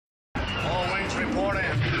report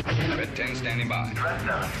in. Red 10 standing by. Red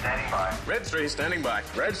 7 standing by. Red 3 standing by.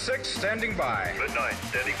 Red 6 standing by. Red 9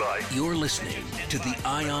 standing by. You're listening to the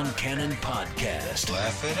Ion Cannon Podcast.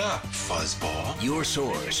 Laugh it up, fuzzball. Your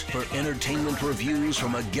source for entertainment reviews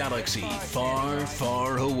from a galaxy far,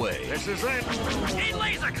 far away. This is it. Hey,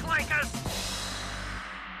 laser clankers!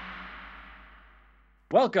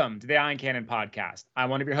 Welcome to the Ion Cannon Podcast. I'm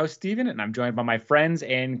one of your hosts, Steven, and I'm joined by my friends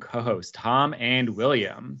and co-hosts, Tom and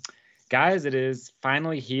William. Guys, it is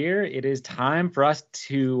finally here. It is time for us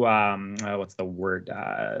to, record,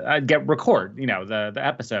 the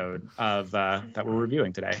episode of that we're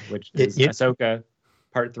reviewing today, which is Ahsoka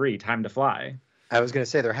Part 3, Time to Fly. I was going to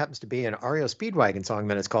say there happens to be an REO Speedwagon song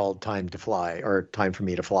that is called Time to Fly or Time for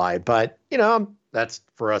Me to Fly. But, that's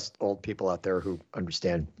for us old people out there who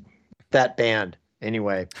understand that band.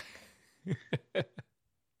 Anyway.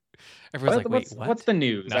 Everyone's like, wait, what's the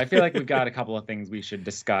news? No. I feel like we've got a couple of things we should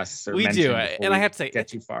discuss or mention before and I have to say, get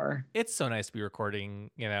too far. It's so nice to be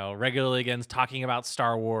recording, regularly again, talking about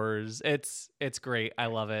Star Wars. It's great. I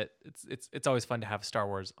love it. It's always fun to have Star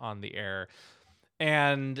Wars on the air.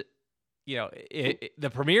 And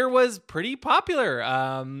the premiere was pretty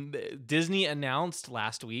popular. Disney announced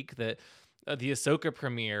last week that the Ahsoka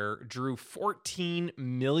premiere drew 14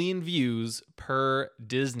 million views per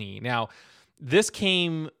Disney. Now, this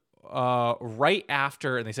came right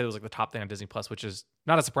after, and they said it was like the top thing on Disney Plus, which is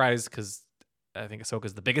not a surprise because I think Ahsoka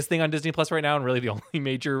is the biggest thing on Disney Plus right now and really the only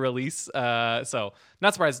major release. So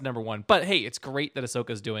not surprised it's number one. But hey, it's great that Ahsoka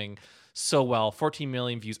is doing so well. 14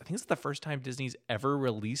 million views. I think it's the first time Disney's ever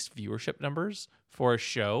released viewership numbers for a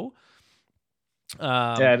show.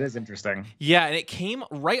 Yeah, it is interesting. Yeah, and it came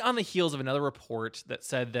right on the heels of another report that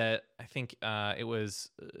said that I think it was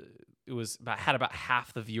had about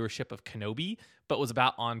half the viewership of Kenobi, but was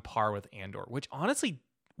about on par with Andor, which honestly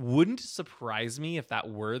wouldn't surprise me if that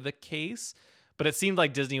were the case. But it seemed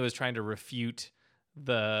like Disney was trying to refute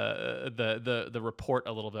the report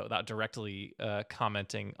a little bit without directly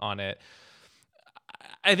commenting on it.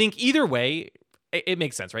 I think either way, it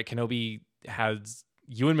makes sense, right? Kenobi has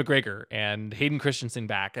Ewan McGregor and Hayden Christensen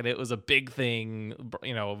back, and it was a big thing,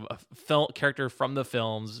 a film character from the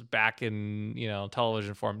films back in,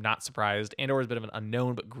 television form. Not surprised. Andor was a bit of an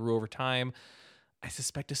unknown, but grew over time. I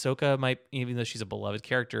suspect Ahsoka might, even though she's a beloved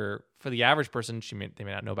character, for the average person, they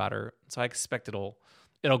may not know about her. So I expect it'll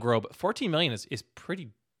grow. But 14 million is pretty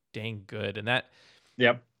dang good. And that,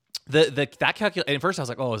 yep, that calculate. And at first I was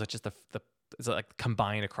like, oh, is that just is it like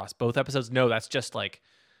combined across both episodes? No, that's just like,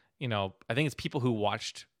 I think it's people who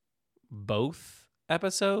watched both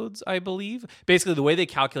episodes, I believe. Basically, the way they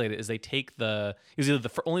calculate it is they take it was either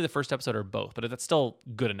only the first episode or both, but that's still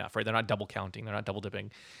good enough, right? They're not double counting. They're not double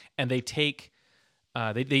dipping. And they take,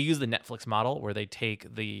 they use the Netflix model where they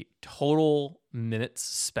take the total minutes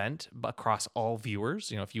spent across all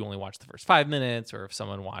viewers. If you only watched the first 5 minutes or if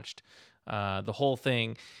someone watched the whole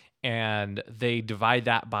thing, and they divide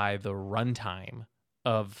that by the runtime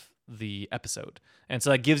of the episode. And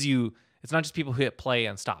so that gives you, it's not just people who hit play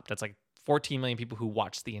and stop. That's like 14 million people who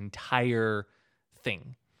watched the entire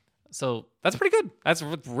thing. So that's pretty good. That's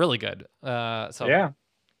really good. So yeah,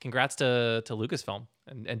 congrats to Lucasfilm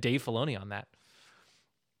and Dave Filoni on that.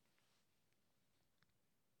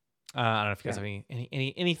 I don't know if you guys have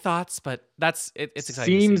any thoughts, but it's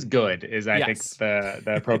exciting. Seems good is I think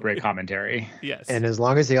the appropriate commentary. Yes. And as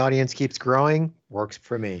long as the audience keeps growing, works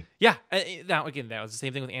for me. Yeah. Now again, that was the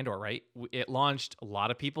same thing with Andor, right? It launched, a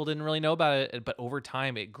lot of people didn't really know about it, but over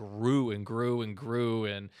time it grew and grew and grew,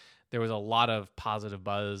 and there was a lot of positive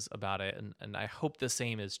buzz about it. And I hope the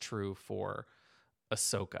same is true for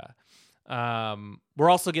Ahsoka. We're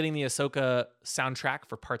also getting the Ahsoka soundtrack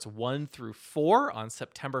for parts 1 through 4 on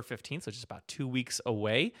September 15th, so just about 2 weeks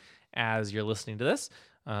away as you're listening to this.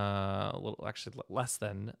 Actually less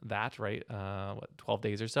than that, right? 12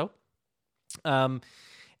 days or so. And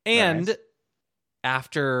nice.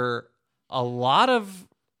 After a lot of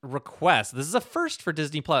requests, this is a first for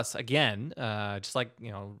Disney Plus again, just like,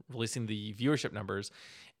 releasing the viewership numbers.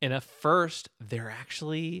 In a first, they're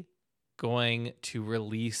actually going to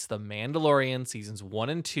release The Mandalorian seasons 1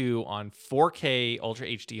 and 2 on 4K Ultra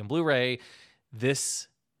HD and Blu-ray this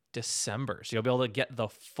December. So you'll be able to get the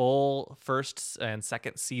full first and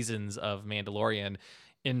second seasons of Mandalorian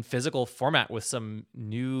in physical format with some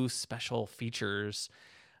new special features.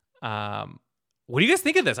 What do you guys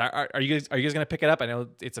think of this? Are you guys going to pick it up? I know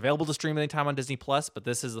it's available to stream anytime on Disney Plus, but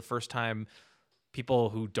this is the first time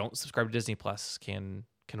people who don't subscribe to Disney Plus can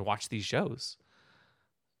watch these shows.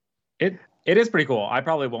 It is pretty cool. I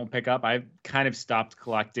probably won't pick up. I've kind of stopped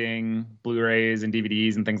collecting Blu-rays and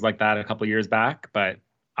DVDs and things like that a couple years back, but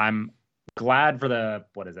I'm glad for the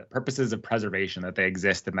purposes of preservation that they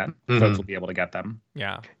exist and that Mhm. folks will be able to get them.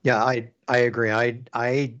 Yeah. Yeah, I agree.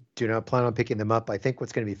 I do not plan on picking them up. I think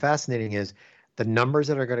what's going to be fascinating is the numbers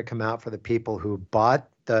that are going to come out for the people who bought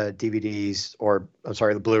the DVDs, or I'm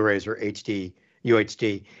sorry, the Blu-rays or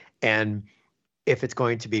UHD, and if it's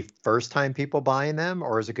going to be first-time people buying them,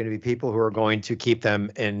 or is it going to be people who are going to keep them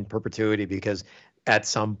in perpetuity? Because at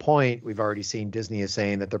some point, we've already seen Disney is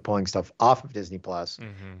saying that they're pulling stuff off of Disney Plus.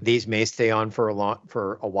 Mm-hmm. These may stay on for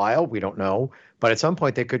a while. We don't know, but at some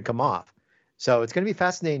point they could come off. So it's going to be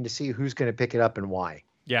fascinating to see who's going to pick it up and why.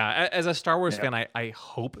 Yeah, as a Star Wars fan, I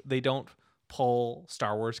hope they don't pull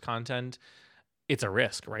Star Wars content. It's a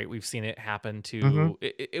risk, right? We've seen it happen to. Mhm.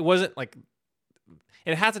 It wasn't like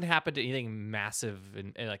it hasn't happened to anything massive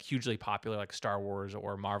and like hugely popular like Star Wars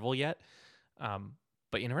or Marvel yet.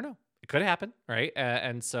 But you never know; it could happen, right?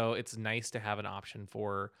 And so it's nice to have an option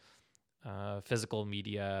for physical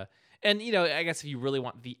media. And I guess if you really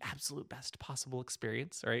want the absolute best possible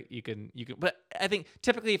experience, right? You can. But I think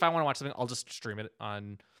typically, if I want to watch something, I'll just stream it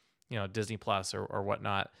on, Disney Plus or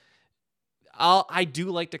whatnot. I do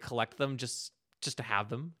like to collect them just to have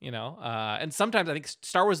them, And sometimes I think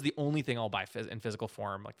Star Wars is the only thing I'll buy in physical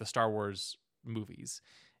form, like the Star Wars movies,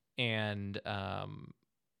 and that's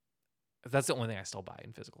the only thing I still buy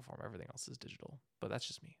in physical form. Everything else is digital, but that's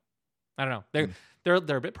just me. I don't know.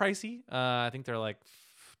 They're a bit pricey. I think they're like,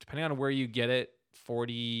 depending on where you get it,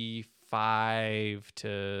 $45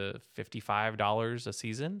 to $55 a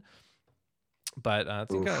season. But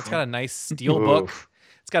it's got a nice steel book.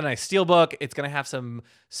 It's got a nice steel book. It's going to have some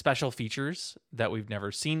special features that we've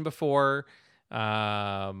never seen before,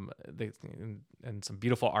 and some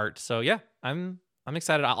beautiful art. So yeah, I'm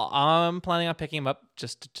excited. I'm planning on picking them up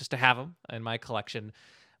just to have them in my collection.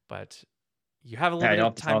 But you have a little bit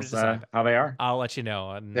of time to decide how they are. I'll let you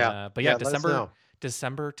know. And, but yeah,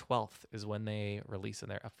 December 12th is when they release,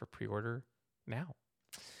 and they're up for pre-order now.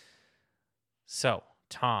 So,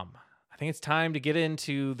 Tom, I think it's time to get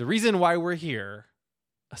into the reason why we're here,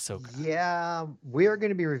 Ahsoka. Yeah, we are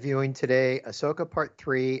going to be reviewing today Ahsoka Part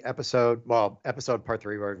 3, episode Part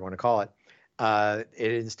 3, whatever you want to call it.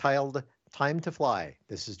 It is titled Time to Fly.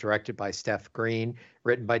 This is directed by Steph Green,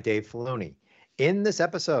 written by Dave Filoni. In this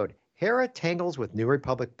episode, Hera tangles with New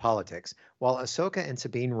Republic politics, while Ahsoka and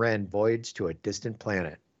Sabine Wren voyage to a distant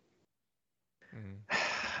planet.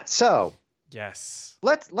 So, yes,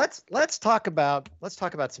 let's talk about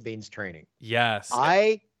Sabine's training. Yes,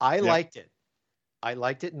 I liked it. I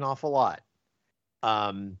liked it an awful lot.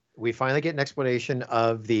 We finally get an explanation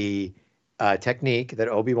of the technique that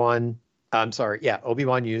Obi-Wan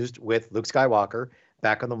used with Luke Skywalker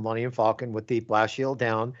back on the Millennium Falcon with the blast shield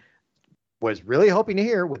down. Was really hoping to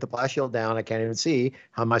hear with the blast shield down. I can't even see.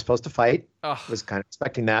 How am I supposed to fight? Was kind of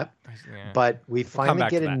expecting that. Yeah. But we finally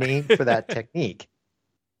get a name for that technique,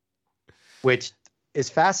 which is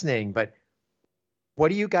fascinating. But what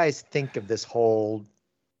do you guys think of this whole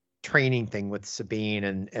training thing with Sabine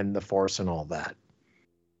and the Force and all that?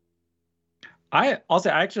 I'll say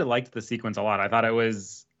I actually liked the sequence a lot. I thought it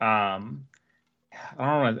was I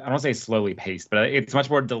don't say slowly paced, but it's much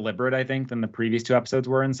more deliberate, I think, than the previous two episodes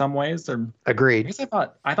were in some ways. Or agreed. I guess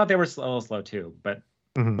I thought they were a little slow too, but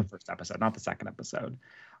the first episode, not the second episode.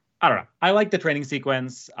 I don't know. I like the training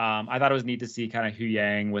sequence. I thought it was neat to see kind of Hu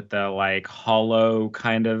Yang with the like hollow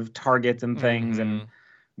kind of targets and things and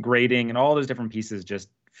grading and all those different pieces just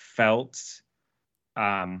felt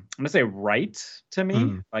I'm gonna say right to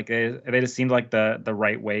me. Like they just seemed like the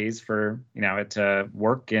right ways for it to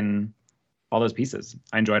work in all those pieces.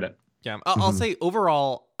 I enjoyed it. Yeah, I'll say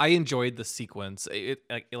overall, I enjoyed the sequence.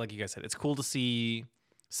 Like you guys said, it's cool to see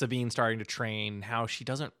Sabine starting to train. How she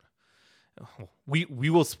doesn't. We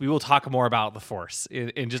will talk more about the Force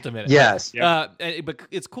in just a minute. Yes. But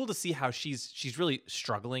it's cool to see how she's really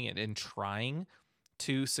struggling and trying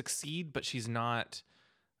to succeed, but she's not.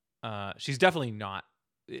 She's definitely not.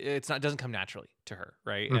 It doesn't come naturally to her,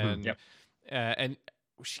 right? And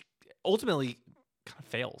she ultimately kind of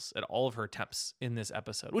fails at all of her attempts in this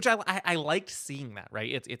episode, which I liked seeing that,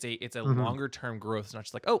 right? It's a longer term growth. It's not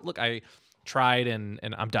just like, oh, look, I tried and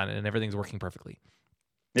I'm done and everything's working perfectly.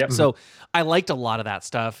 Yep. So I liked a lot of that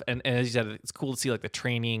stuff, and as you said, it's cool to see like the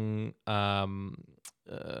training, like the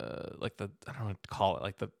I don't know what to call it,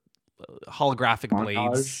 like the holographic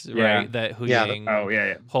blades, right? That Hu Yang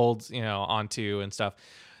holds, onto and stuff.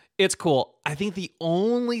 It's cool. I think the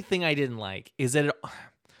only thing I didn't like is that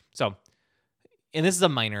and this is a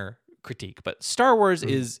minor critique, but Star Wars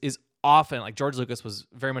is often like George Lucas was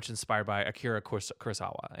very much inspired by Akira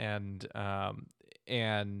Kurosawa,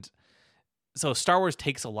 and so Star Wars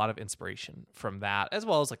takes a lot of inspiration from that, as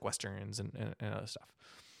well as like Westerns and other stuff.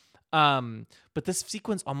 But this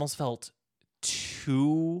sequence almost felt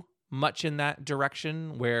too much in that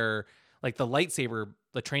direction, where like the lightsaber,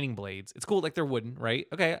 the training blades, it's cool, like they're wooden, right?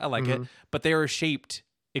 Okay, I like it, but they are shaped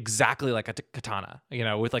exactly like a katana,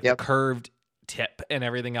 with like the curved tip and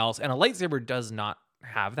everything else, and a lightsaber does not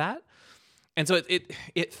have that. And so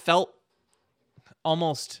it felt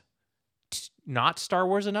almost not Star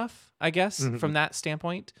Wars enough, I guess, from that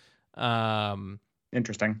standpoint.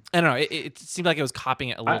 Interesting. I don't know. It seemed like it was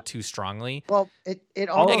copying it a little too strongly. Well, it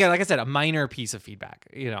almost, again, like I said, a minor piece of feedback,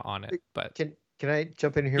 on it. But can I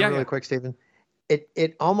jump in here Yeah, really yeah. quick, Stephen?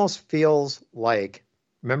 It almost feels like,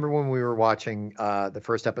 remember when we were watching the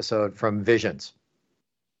first episode from Visions,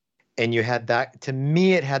 and you had that. To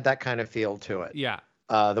me, it had that kind of feel to it. yeah,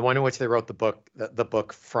 The one in which they wrote the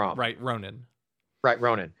book from. right, Ronin. Right,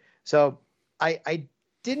 Ronin. So I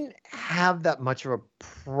didn't have that much of a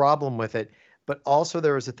problem with it, but also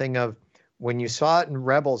there was a thing of when you saw it in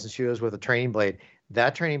Rebels and she was with a training blade,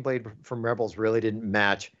 that training blade from Rebels really didn't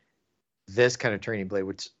match this kind of training blade,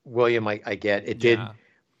 which William, I get. It did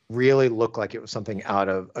really look like it was something out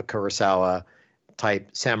of a Kurosawa type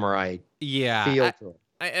samurai feel to it.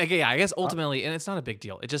 I guess ultimately, and it's not a big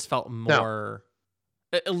deal. It just felt more,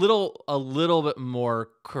 a little bit more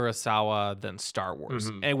Kurosawa than Star Wars,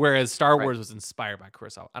 and whereas Star Wars was inspired by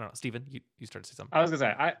Kurosawa. I don't know, Steven, you started to say something. I was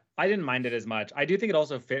gonna say I didn't mind it as much. I do think it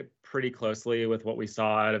also fit pretty closely with what we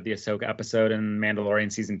saw out of the Ahsoka episode in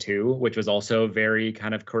Mandalorian season 2, which was also very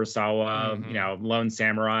kind of Kurosawa, lone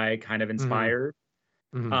samurai kind of inspired.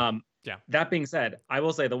 That being said, I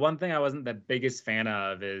will say the one thing I wasn't the biggest fan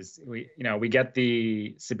of is we get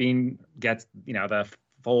Sabine gets, the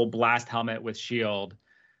full blast helmet with shield,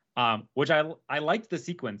 which I liked the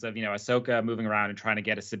sequence of, Ahsoka moving around and trying to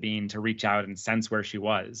get a Sabine to reach out and sense where she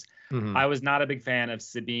was. I was not a big fan of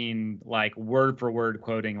Sabine, like word for word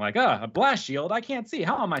quoting like, a blast shield, I can't see.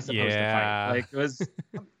 How am I supposed to fight? Like it was,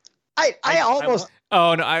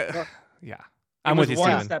 I'm with you, one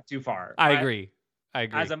Steven. step too far. I agree.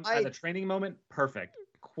 As a training moment, perfect.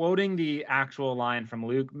 Quoting the actual line from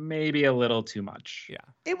Luke, maybe a little too much. Yeah.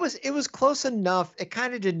 It was close enough. It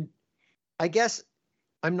kind of didn't. I guess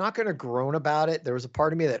I'm not going to groan about it. There was a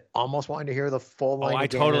part of me that almost wanted to hear the full line. I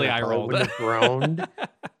totally eye rolled. Wouldn't have groaned.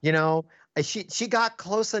 She got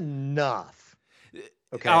close enough.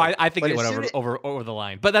 Okay. Oh, I think it went over the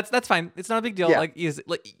line, but that's fine. It's not a big deal. Yeah.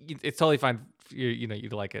 It's totally fine. You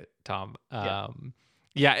like it, Tom.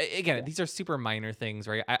 Again, these are super minor things,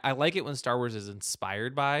 right? I like it when Star Wars is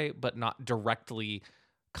inspired by, but not directly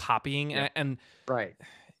copying. And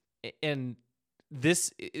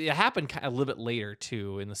this, it happened kind of a little bit later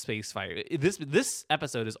too in the space fight. This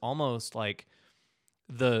episode is almost like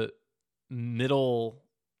the middle.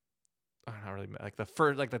 I don't know, really, like the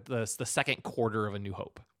first, like the second quarter of A New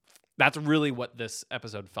Hope. That's really what this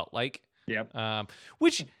episode felt like. Yep.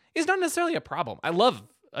 Which is not necessarily a problem. I love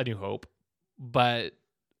A New Hope, but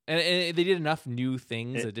and they did enough new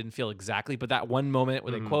things that didn't feel exactly. But that one moment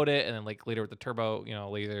where they quote it, and then like later with the turbo,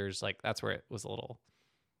 lasers, like that's where it was a little.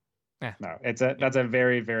 No, that's a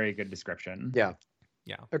very, very good description. Yeah.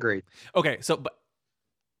 Agreed. Okay, so but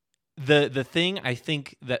the thing I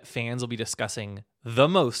think that fans will be discussing the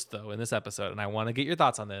most though in this episode, and I want to get your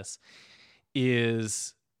thoughts on this,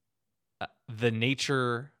 is the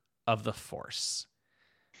nature of the Force.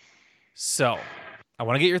 So I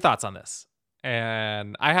want to get your thoughts on this,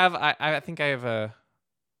 and I think I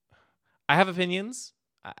have opinions.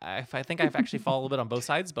 I think I've actually fallen a little bit on both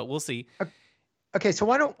sides, but we'll see. Okay, so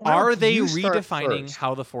why don't they you start redefining first?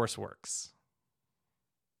 how the Force works?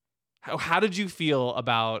 How did you feel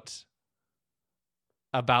about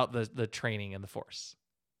the training in the Force?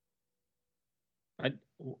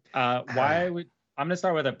 Why would I'm going to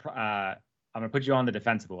start with I'm going to put you on the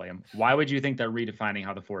defensive, William. Why would you think they're redefining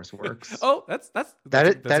how the Force works? Oh, that's that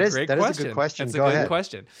a is great a question. good question. That's Go a good ahead.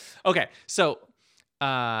 question. Okay, so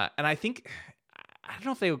and I think I don't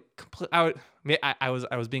know if they would. I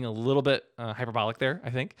was being a little bit hyperbolic there. I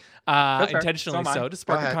think intentionally so to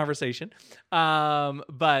spark a conversation.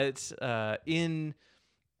 But in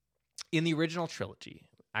the original trilogy,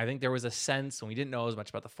 I think there was a sense when we didn't know as much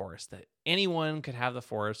about the Force that anyone could have the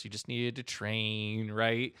Force. You just needed to train,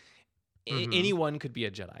 right? Anyone could be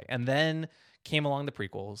a Jedi. And then came along the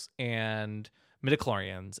prequels and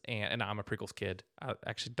midichlorians, and I'm a prequels kid. I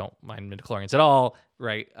actually don't mind midichlorians at all,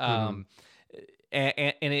 right? And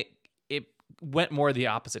it went more the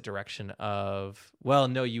opposite direction of, well,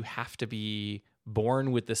 no, you have to be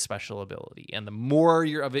born with this special ability, and the more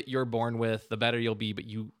you're born with, the better you'll be. But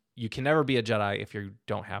you can never be a Jedi if you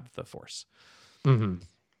don't have the Force. Mm-hmm.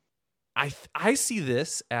 I see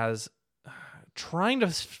this as trying to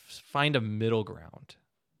find a middle ground.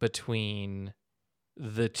 between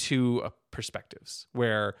the two perspectives,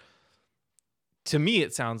 where to me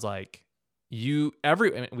it sounds like we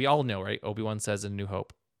all know, right? Obi-Wan says in New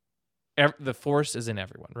Hope, the Force is in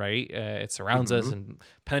everyone, right? It surrounds us and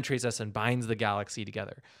penetrates us and binds the galaxy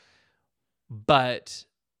together. But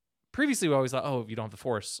previously we always thought, oh, if you don't have the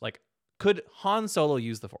Force, like, could Han Solo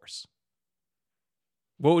use the Force?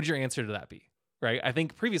 What would your answer to that be? Right? I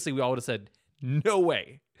think previously we all would have said, no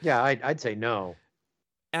way. Yeah, I'd say no.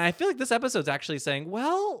 And I feel like this episode's actually saying,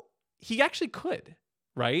 well, he actually could,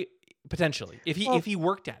 right? Potentially. If he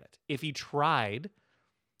worked at it, if he tried.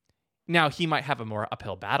 Now, he might have a more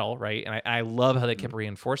uphill battle, right? And I love how they kept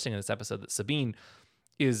reinforcing in this episode that Sabine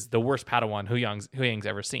is the worst Padawan Hu Yang's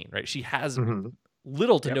ever seen, right? She has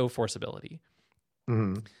little to no Force ability.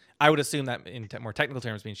 I would assume that in more technical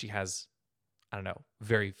terms means she has, I don't know,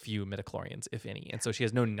 very few midichlorians, if any. And so she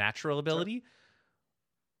has no natural ability. Sure.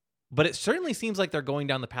 But it certainly seems like they're going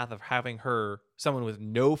down the path of having her, someone with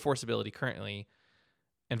no Force ability currently,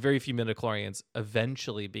 and very few midichlorians,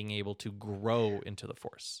 eventually being able to grow into the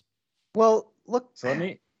Force. Well, look. So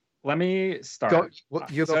let me start.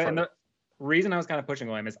 You go first. And the reason I was kind of pushing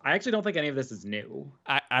away is I actually don't think any of this is new.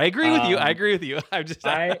 I agree with you. I agree with you. I'm just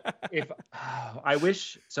I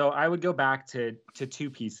would go back to two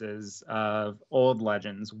pieces of old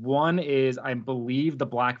legends. One is, I believe, the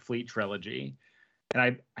Black Fleet trilogy.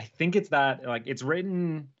 And I think it's that, like, it's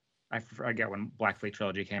written, I forget when Black Fleet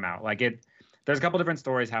trilogy came out. Like, there's a couple different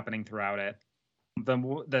stories happening throughout it.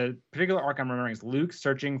 The particular arc I'm remembering is Luke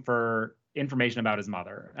searching for information about his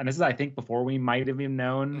mother. And this is, I think, before we might have even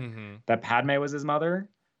known that Padme was his mother.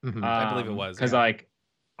 I believe it was. Because, like,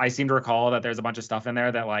 I seem to recall that there's a bunch of stuff in there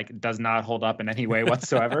that, like, does not hold up in any way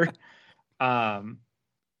whatsoever. So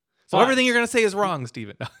everything you're going to say is wrong,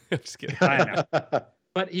 Steven. No, I'm just kidding. I know.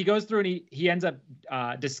 But he goes through and he ends up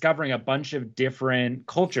discovering a bunch of different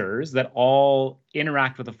cultures that all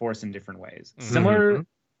interact with the Force in different ways. Similar,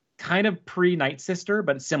 kind of pre-Night Sister,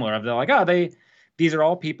 but similar. They're like, these are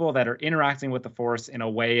all people that are interacting with the Force in a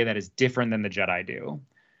way that is different than the Jedi do.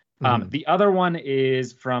 The other one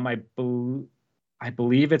is from, I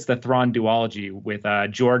believe it's the Thrawn duology with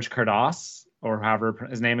George Cardass, or however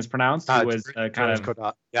his name is pronounced, who was kind of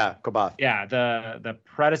Kobath. Yeah, the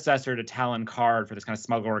predecessor to Talon Card for this kind of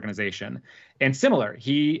smuggle organization. And similar,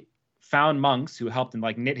 he found monks who helped him,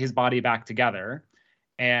 like, knit his body back together,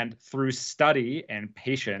 and through study and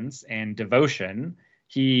patience and devotion,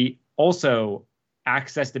 he also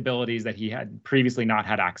accessed abilities that he had previously not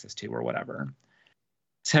had access to, or whatever.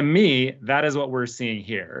 To me, that is what we're seeing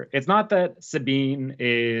here. It's not that Sabine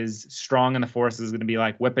is strong in the Force, is going to be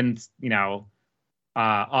like whipping,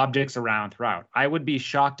 objects around throughout. I would be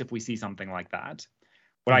shocked if we see something like that.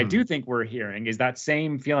 What I do think we're hearing is that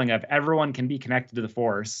same feeling of everyone can be connected to the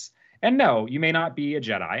Force. And no, you may not be a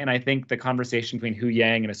Jedi. And I think the conversation between Hu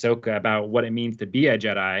Yang and Ahsoka about what it means to be a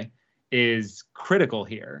Jedi is critical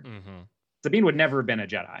here. Sabine would never have been a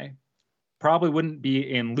Jedi. Probably wouldn't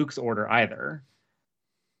be in Luke's order either.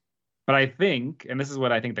 But I think, and this is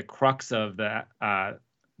what I think the crux of their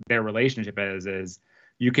relationship is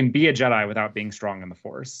you can be a Jedi without being strong in the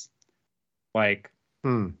Force. Like,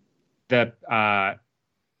 could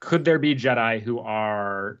there be Jedi who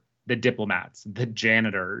are the diplomats, the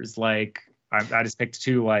janitors? Like, I just picked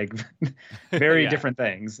two, like, very different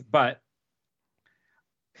things. But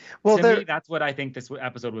to me, that's what I think this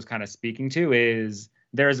episode was kind of speaking to, is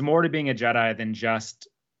there's more to being a Jedi than just,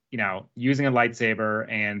 using a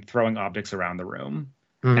lightsaber and throwing objects around the room.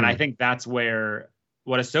 And I think that's where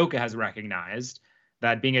what Ahsoka has recognized,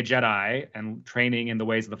 that being a Jedi and training in the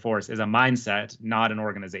ways of the Force is a mindset, not an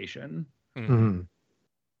organization.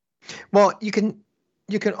 Well, you can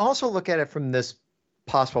also look at it from this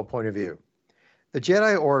possible point of view. The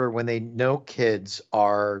Jedi Order, when they know kids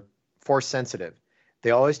are Force sensitive,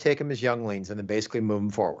 they always take them as younglings and then basically move them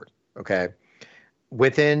forward. Okay.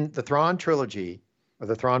 Within the Thrawn trilogy, or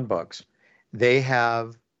the Thrawn books, they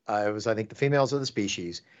have, it was, I think, the females of the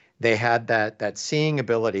species. They had that seeing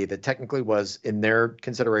ability that technically was, in their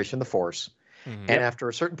consideration, the Force. And after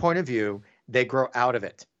a certain point of view, they grow out of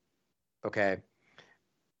it. Okay.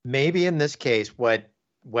 Maybe in this case, what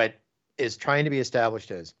is trying to be established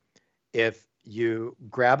is, if you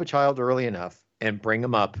grab a child early enough and bring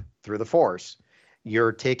them up through the Force,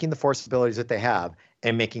 you're taking the Force abilities that they have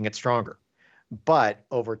and making it stronger. But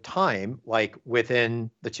over time, like within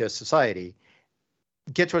the Chiss society,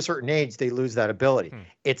 get to a certain age, they lose that ability.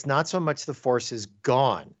 It's not so much the Force is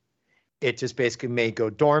gone. It just basically may go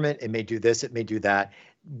dormant. It may do this. It may do that.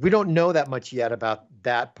 We don't know that much yet about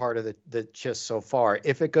that part of the Chiss so far.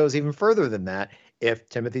 If it goes even further than that, if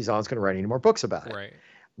Timothy Zahn's going to write any more books about it. Right.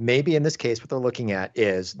 Maybe in this case, what they're looking at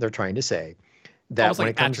is they're trying to say that Almost when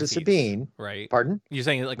like it comes atrophies, to Sabine, right? pardon? You're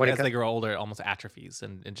saying like When it as co- they grow older, it almost atrophies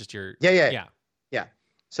and just your Yeah.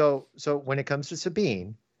 So when it comes to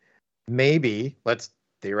Sabine, maybe let's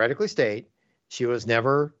theoretically state she was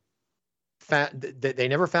never they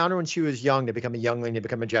never found her when she was young to become a youngling to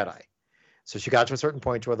become a Jedi. So she got to a certain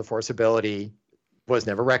point where the Force ability was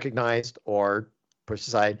never recognized or pushed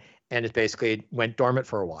aside, and it basically went dormant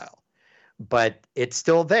for a while. But it's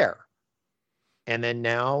still there. And then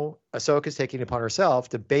now Ahsoka's taking it upon herself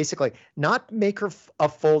to basically not make her a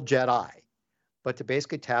full Jedi, but to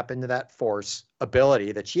basically tap into that Force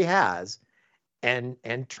ability that she has and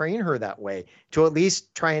train her that way to at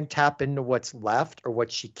least try and tap into what's left or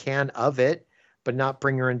what she can of it, but not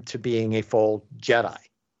bring her into being a full Jedi.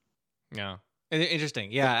 Yeah.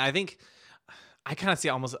 Interesting. Yeah, I think I kind of see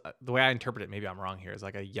almost the way I interpret it, maybe I'm wrong here, is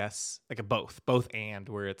like a yes, like a both and,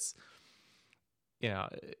 where it's,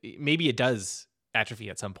 maybe it does atrophy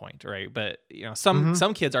at some point, right? But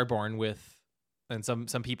some kids are born with, and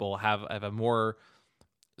some people have a more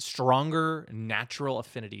stronger natural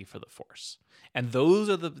affinity for the Force, and those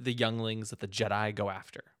are the younglings that the Jedi go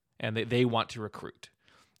after, and they want to recruit,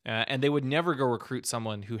 and they would never go recruit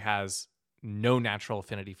someone who has no natural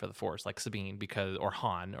affinity for the Force, like Sabine, or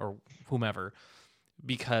Han or whomever,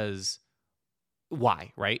 because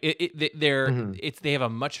why, right? They have a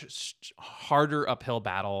much harder uphill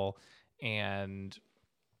battle, and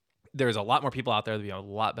there's a lot more people out there that be a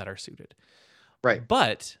lot better suited. Right.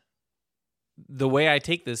 But the way I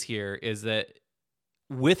take this here is that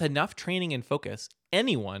with enough training and focus,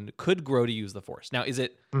 anyone could grow to use the Force. Now, is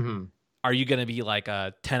it? Are you going to be like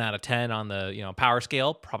a 10 out of 10 on the power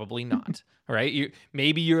scale? Probably not. Right?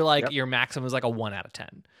 You're like your maximum is like a 1 out of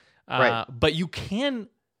 10. Right. But you can,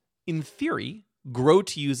 in theory, grow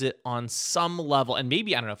to use it on some level. And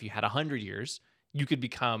maybe, I don't know, if you had 100 years, you could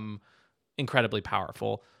become incredibly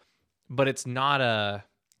powerful. But it's not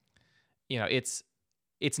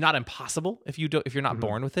it's not impossible if you're not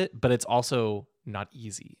born with it, but it's also not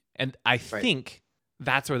easy. And I think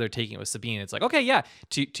that's where they're taking it with Sabine. It's like, okay, yeah,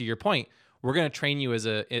 to your point, we're going to train you as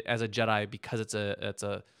a Jedi because it's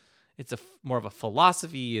a more of a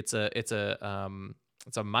philosophy. It's a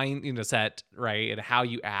mind set, right? And how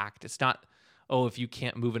you act. It's not, if you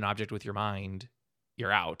can't move an object with your mind,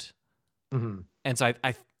 you're out. And so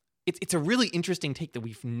it's a really interesting take that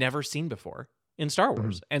we've never seen before in Star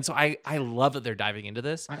Wars. And so I love that they're diving into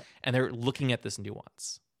this and they're looking at this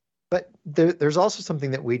nuance. But there's also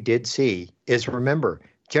something that we did see is, remember,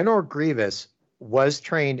 General Grievous was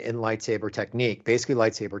trained in lightsaber technique, basically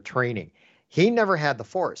lightsaber training. He never had the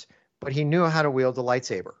Force, but he knew how to wield a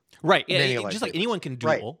lightsaber. Right. Just like anyone can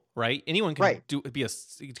duel, right? Anyone can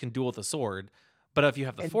can duel with a sword, but if you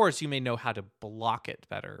have the Force, you may know how to block it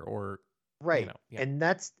better, or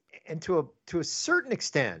And to a certain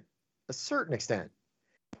extent,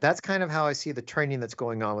 that's kind of how I see the training that's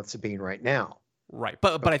going on with Sabine right now. Right.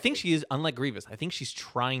 But I think she is, unlike Grievous, I think she's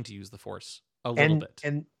trying to use the Force a little bit.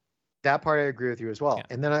 And that part I agree with you as well. Yeah.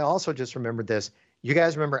 And then I also just remembered this. You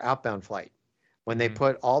guys remember Outbound Flight? When they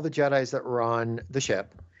put all the Jedis that were on the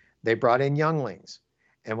ship, they brought in younglings.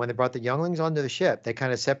 And when they brought the younglings onto the ship, they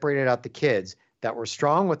kind of separated out the kids that were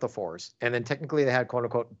strong with the Force. And then technically they had quote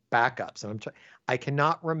unquote backups. And I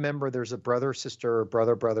cannot remember, there's a brother, sister,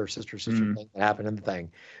 sister thing that happened in the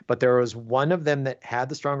thing. But there was one of them that had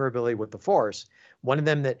the stronger ability with the Force, one of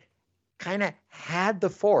them that kind of had the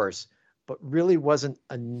Force, but really wasn't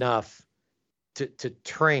enough to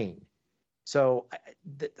train. So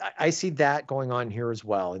I see that going on here as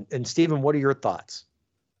well. And Stephen, what are your thoughts?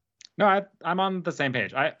 No, I'm on the same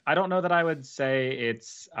page. I don't know that I would say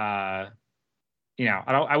it's I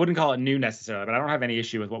wouldn't call it new necessarily, but I don't have any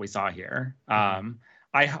issue with what we saw here. I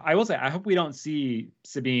will say I hope we don't see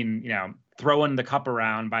Sabine, throwing the cup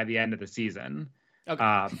around by the end of the season. Okay.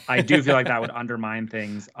 I do feel like that would undermine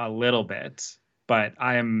things a little bit, but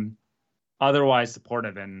I am otherwise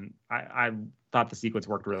supportive, and I thought the sequence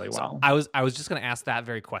worked really well. I was just going to ask that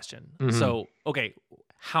very question. So, okay,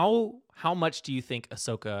 how much do you think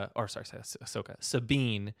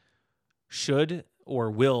Sabine should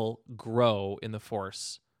or will grow in the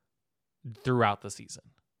Force throughout the season?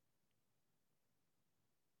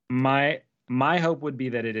 My hope would be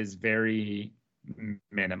that it is very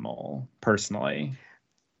minimal, personally.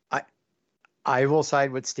 I will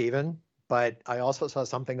side with Steven, but I also saw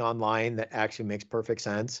something online that actually makes perfect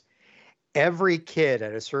sense. Every kid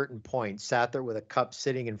at a certain point sat there with a cup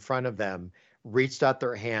sitting in front of them, reached out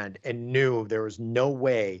their hand, and knew there was no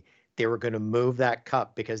way they were going to move that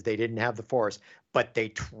cup because they didn't have the Force, but they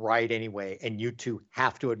tried anyway. And you two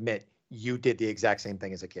have to admit you did the exact same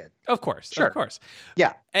thing as a kid. Of course. Sure. Of course.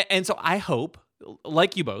 Yeah. And so I hope,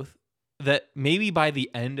 like you both, that maybe by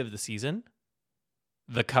the end of the season,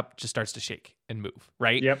 the cup just starts to shake and move,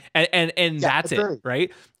 right? Yep. And Yeah, that's agree. it,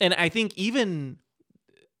 right? And I think even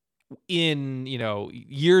in,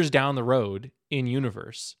 years down the road in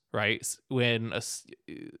universe, right, when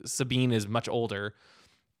Sabine is much older,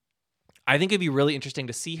 I think it'd be really interesting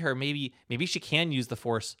to see her. Maybe she can use the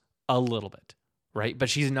Force a little bit, right? But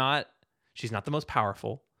she's not the most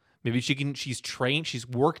powerful. Maybe she can. She's trained. She's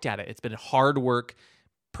worked at it. It's been hard work,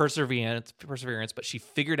 perseverance. But she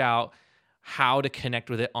figured out how to connect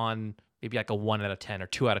with it on maybe like a 1 out of 10 or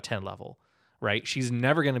 2 out of 10 level, right? She's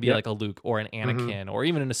never going to be like a Luke or an Anakin or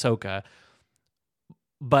even an Ahsoka.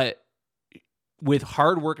 But with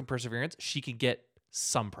hard work and perseverance, she could get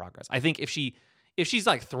some progress. I think if she's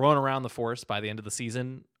like throwing around the Force by the end of the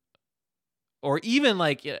season, or even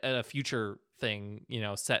like a future thing,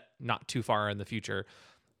 set not too far in the future,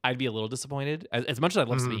 I'd be a little disappointed. As much as I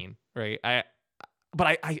love Sabine, right? But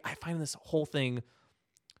I find this whole thing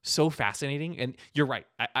so fascinating. And you're right.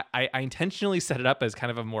 I intentionally set it up as kind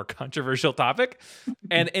of a more controversial topic,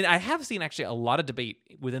 and I have seen actually a lot of debate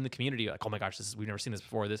within the community, like, oh my gosh, we've never seen this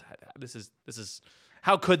before. This is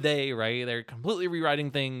how could they? Right? They're completely rewriting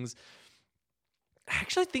things. I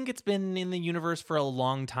actually think it's been in the universe for a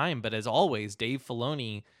long time, but as always, Dave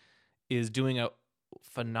Filoni is doing a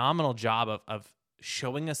phenomenal job of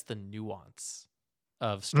showing us the nuance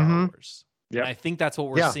of Star Wars. Yep. And I think that's what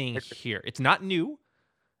we're seeing here. It's not new.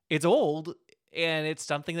 It's old, and it's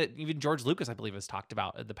something that even George Lucas, I believe, has talked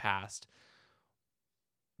about in the past.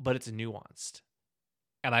 But it's nuanced.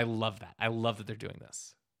 And I love that. I love that they're doing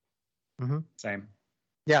this. Same.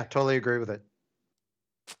 Yeah, totally agree with it.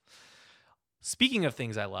 Speaking of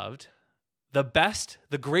things I loved,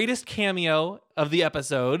 the greatest cameo of the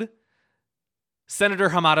episode, Senator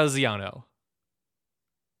Hamato Ziono.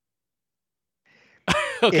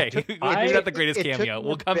 Okay, maybe not the greatest cameo.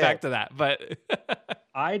 We'll come back to that, but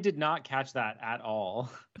I did not catch that at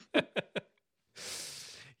all.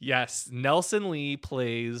 Yes, Nelson Lee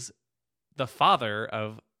plays the father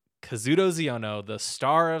of Kazuto Ziono, the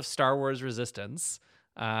star of Star Wars Resistance,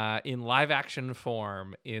 in live action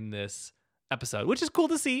form in this episode, which is cool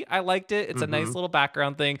to see. I liked it. It's a nice little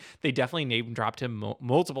background thing. They definitely name dropped him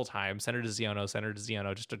multiple times, Senator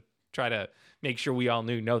Ziono, just to try to make sure we all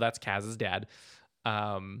knew, no, that's Kaz's dad.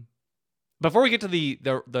 Before we get to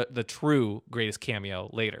the true greatest cameo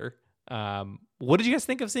later, what did you guys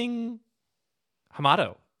think of seeing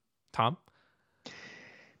Hamato, Tom?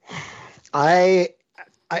 I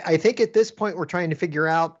think at this point we're trying to figure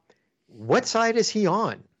out what side is he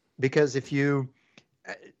on, because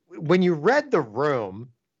when you read the room,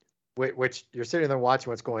 which you're sitting there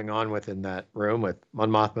watching what's going on within that room with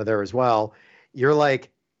Mon Mothma there as well, you're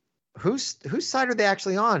like, whose side are they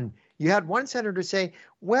actually on? You had one senator say,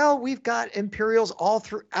 well, we've got Imperials all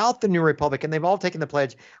throughout the New Republic, and they've all taken the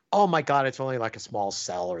pledge. Oh my God, it's only like a small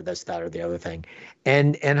cell or this, that, or the other thing.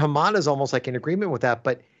 And Hamada's almost like in agreement with that,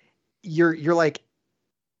 but you're like,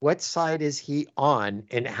 what side is he on?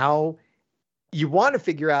 And how you want to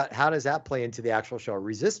figure out how does that play into the actual show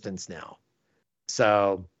Resistance now?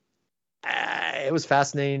 So it was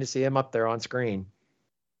fascinating to see him up there on screen.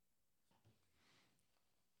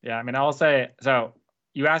 Yeah, I mean, I'll say, so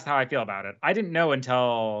you asked how I feel about it. I didn't know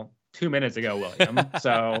until 2 minutes ago, William.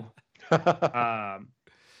 So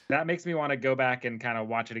that makes me want to go back and kind of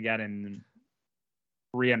watch it again and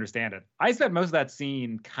re-understand it. I spent most of that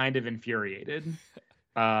scene kind of infuriated.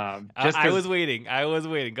 I was waiting.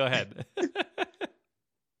 Go ahead.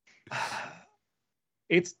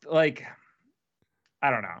 It's like, I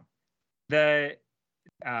don't know. The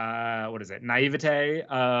what is it? Naivete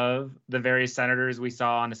of the various senators we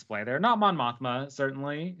saw on display there. Not Mon Mothma,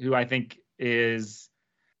 certainly, who I think is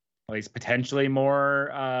at least potentially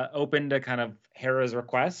more open to kind of Hera's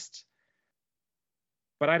request.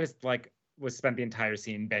 But I just spent the entire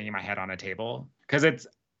scene banging my head on a table because it's.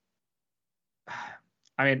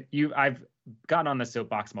 I mean, I've gotten on the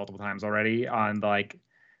soapbox multiple times already on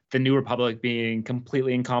the New Republic being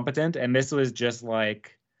completely incompetent, and this was just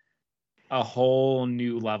like a whole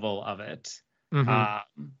new level of it. And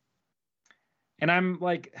I'm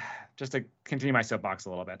like, just to continue my soapbox a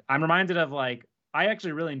little bit, I'm reminded of I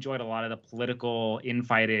actually really enjoyed a lot of the political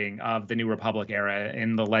infighting of the New Republic era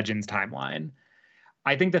in the Legends timeline.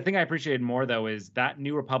 I think the thing I appreciated more, though, is that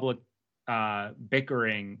New Republic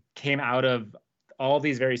bickering came out of all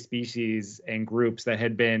these various species and groups that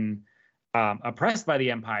had been oppressed by the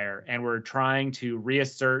Empire and were trying to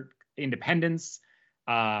reassert independence,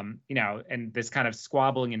 and this kind of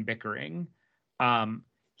squabbling and bickering.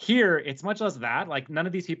 here it's much less that. Like none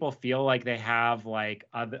of these people feel like they have like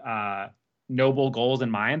noble goals in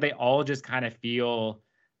mind. They all just kind of feel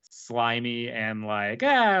slimy and like,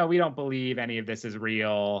 we don't believe any of this is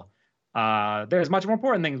real. There's much more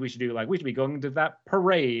important things we should do. Like we should be going to that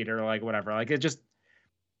parade or like whatever. Like it just,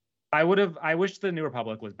 I wish the New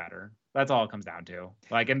Republic was better. That's all it comes down to.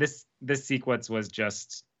 Like, and this sequence was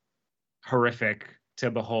just horrific to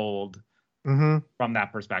behold from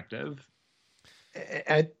that perspective.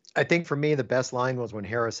 I think for me, the best line was when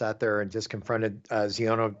Hera sat there and just confronted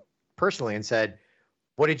Xiono personally and said,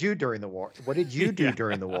 "What did you during the war? What did you do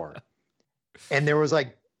during the war?" And there was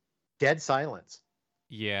like dead silence.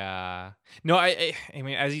 Yeah. No, I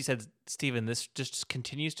mean, as you said, Stephen, this just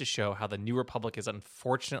continues to show how the New Republic is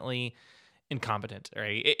unfortunately incompetent,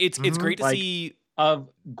 right? It's great to see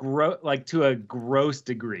to a gross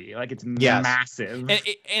degree. Like it's massive.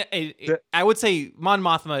 I would say Mon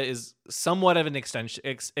Mothma is somewhat of an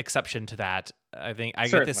exception to that. I think I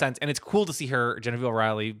get the sense, and it's cool to see her, Genevieve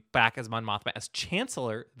O'Reilly, back as Mon Mothma as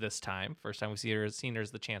Chancellor this time. First time we've seen her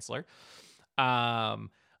as the Chancellor. I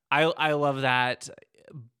love that.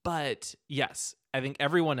 But yes, I think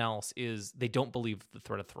everyone else they don't believe the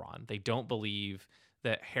threat of Thrawn. They don't believe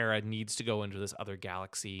that Hera needs to go into this other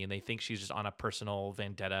galaxy, and they think she's just on a personal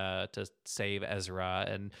vendetta to save Ezra.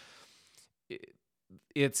 And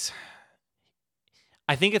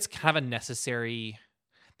I think it's kind of a necessary.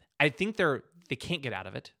 I think they can't get out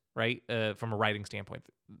of it, right? From a writing standpoint,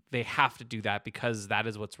 they have to do that because that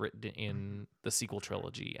is what's written in the sequel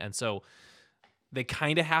trilogy, and so they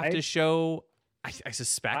kind of have to show. I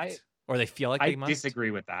suspect, or they feel like they must. I disagree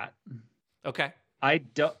with that. Okay. I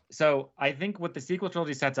don't. So I think what the sequel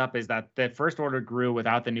trilogy sets up is that the First Order grew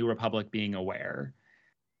without the New Republic being aware.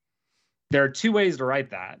 There are two ways to write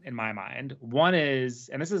that in my mind. One is,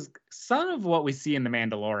 and this is some of what we see in The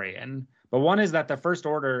Mandalorian, but one is that the First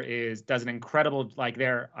Order does an incredible, like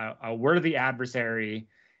they're a worthy adversary,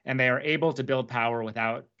 and they are able to build power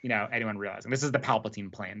without anyone realizing. This is the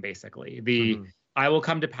Palpatine plan, basically. I will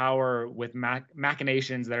come to power with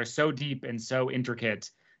machinations that are so deep and so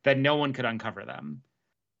intricate that no one could uncover them.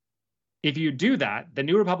 If you do that, the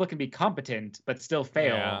New Republic can be competent, but still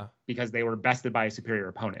fail because they were bested by a superior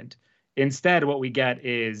opponent. Instead, what we get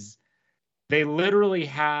is they literally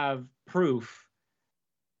have proof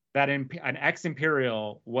that an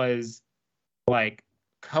ex-Imperial was like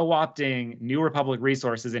co-opting New Republic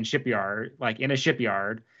resources in a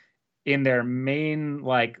shipyard in their main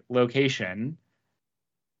location.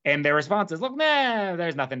 And their response is, look,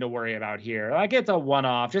 there's nothing to worry about here. Like, it's a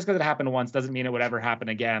one-off. Just because it happened once doesn't mean it would ever happen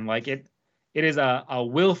again. Like, it is a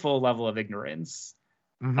willful level of ignorance.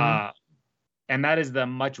 And that is the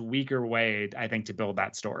much weaker way, I think, to build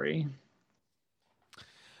that story.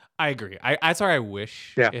 I agree. That's where I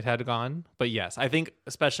wish it had gone. But yes, I think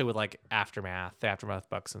especially with the Aftermath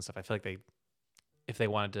books and stuff, I feel like if they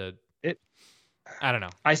wanted to... I don't know.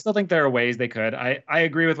 I still think there are ways they could. I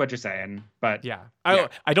agree with what you're saying, but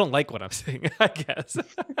I don't like what I'm saying, I guess.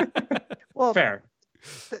 Well, fair.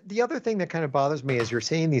 The other thing that kind of bothers me is you're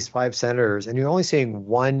seeing these 5 senators, and you're only seeing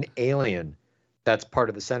one alien that's part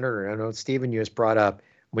of the senator. I know Stephen, you just brought up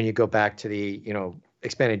when you go back to the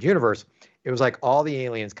expanded universe, it was like all the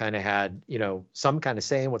aliens kind of had some kind of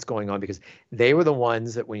say in what's going on because they were the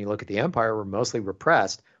ones that, when you look at the Empire, were mostly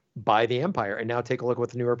repressed by the Empire. And now take a look at what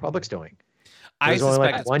the New Republic's doing. There's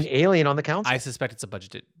only one alien on the council. I suspect it's a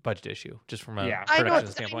budget issue, just from a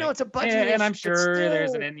production standpoint. I know it's a budget issue. And I'm sure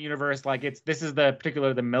there's an in-universe, this is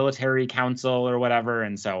the military council or whatever,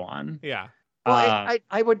 and so on. Yeah. Well,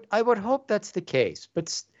 I would hope that's the case,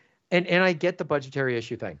 but and I get the budgetary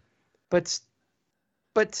issue thing, but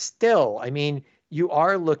still, I mean, you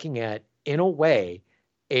are looking at, in a way,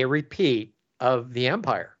 a repeat of the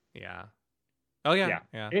Empire. Yeah. Oh yeah.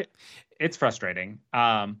 It's frustrating.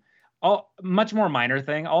 Much more minor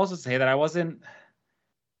thing. I'll also say that I wasn't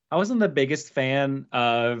the biggest fan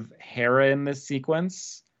of Hera in this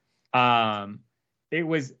sequence. It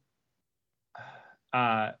was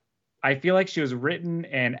I feel like she was written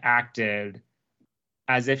and acted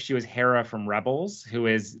as if she was Hera from Rebels, who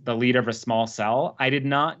is the leader of a small cell. I did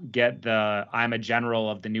not get I'm a general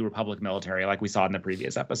of the New Republic military like we saw in the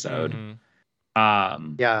previous episode.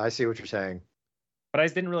 Yeah, I see what you're saying. But I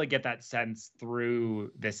just didn't really get that sense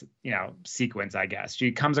through this, sequence, I guess.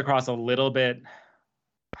 She comes across a little bit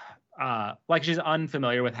like she's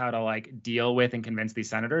unfamiliar with how to deal with and convince these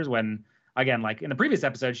senators when, again, in the previous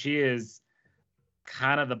episode, she is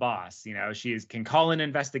kind of the boss. She can call in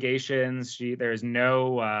investigations. There's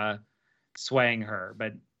no swaying her.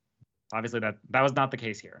 But obviously that was not the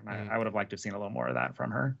case here. I would have liked to have seen a little more of that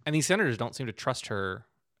from her. And these senators don't seem to trust her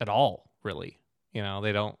at all, really. You know,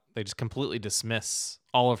 they just completely dismiss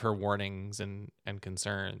all of her warnings and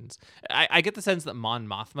concerns. I get the sense that Mon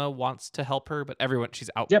Mothma wants to help her, but she's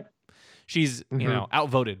out. Yep. She's,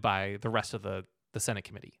 outvoted by the rest of the Senate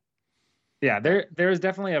committee. Yeah, there's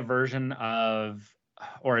definitely a version of,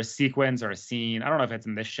 or a sequence or a scene, I don't know if it's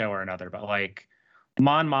in this show or another, but like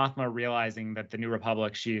Mon Mothma realizing that the New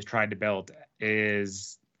Republic she's tried to build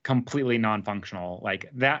is completely non-functional. Like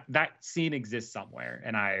that scene exists somewhere,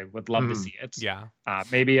 and I would love to see it. Yeah.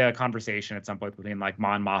 Maybe a conversation at some point between like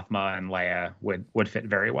Mon Mothma and Leia would fit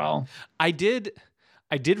very well. I did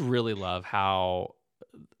really love how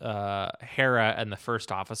Hera and the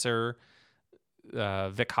first officer,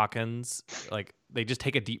 Vic Hawkins, like they just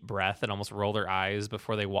take a deep breath and almost roll their eyes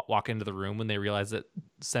before they walk into the room when they realize that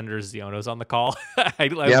Senator Ziono's on the call. I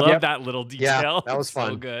love that little detail. Yeah, that was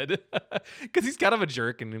fun. So good. Because he's kind of a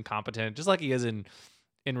jerk and incompetent, just like he is in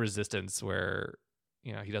Resistance, where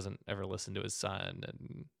he doesn't ever listen to his son.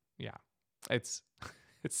 And yeah, it's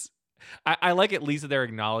I like at least that they're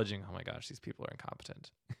acknowledging, oh my gosh, these people are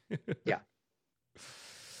incompetent. Yeah.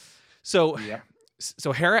 So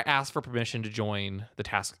Hera asked for permission to join the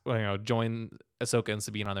task, join Ahsoka and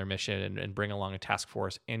Sabine on their mission and bring along a task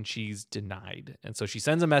force, and she's denied. And so she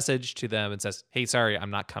sends a message to them and says, "Hey, sorry, I'm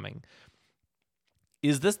not coming."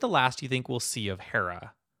 Is this the last you think we'll see of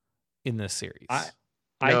Hera in this series? I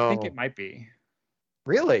think it might be.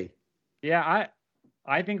 Really? Yeah,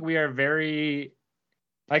 I think we are very,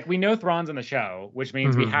 like, we know Thrawn's in the show, which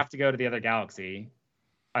means we have to go to the other galaxy.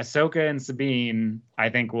 Ahsoka and Sabine, I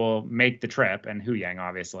think, will make the trip, and Huyang,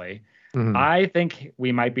 obviously. I think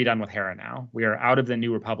we might be done with Hera now. We are out of the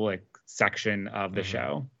New Republic section of the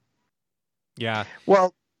show. Yeah.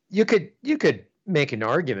 Well, you could make an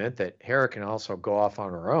argument that Hera can also go off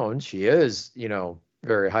on her own. She is,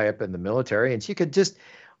 very high up in the military, and she could just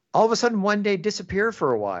all of a sudden one day disappear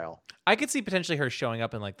for a while. I could see potentially her showing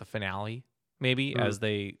up in like the finale, maybe as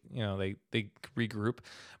they regroup.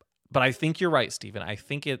 But I think you're right, Stephen. I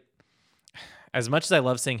think as much as I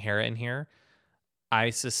love seeing Hera in here, I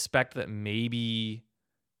suspect that maybe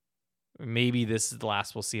this is the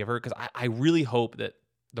last we'll see of her, because I really hope that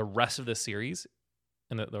the rest of the series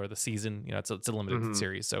or the season, it's a limited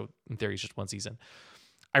series, so in theory it's just one season.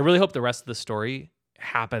 I really hope the rest of the story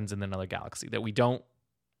happens in another galaxy, that we don't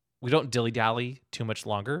dilly-dally too much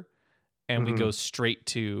longer, and we go straight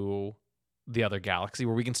to the other galaxy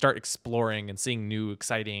where we can start exploring and seeing new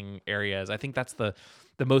exciting areas. I think that's the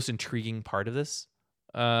most intriguing part of this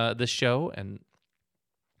show. And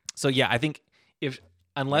so yeah, I think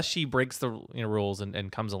unless she breaks the rules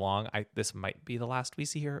and comes along, this might be the last we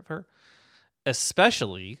see here of her,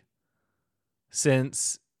 especially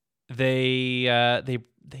since they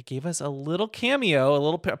gave us a little cameo, a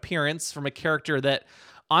little appearance from a character that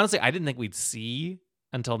honestly I didn't think we'd see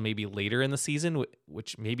until maybe later in the season,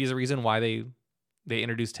 which maybe is a reason why they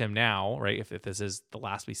introduced him now, right? If this is the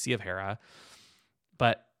last we see of Hera.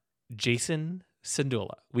 But Jason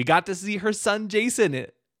Syndulla. We got to see her son, Jason.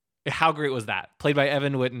 How great was that? Played by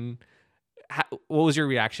Evan Whitten. What was your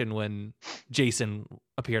reaction when Jason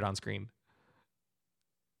appeared on screen?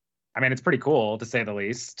 I mean, it's pretty cool, to say the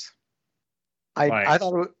least. I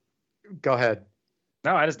thought go ahead.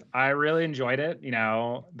 No, I really enjoyed it.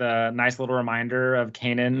 The nice little reminder of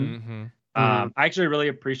Kanan. I actually really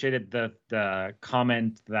appreciated the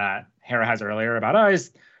comment that Hera has earlier about,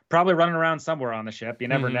 he's probably running around somewhere on the ship. You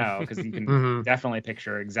never know, because you can definitely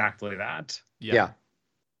picture exactly that. Yeah.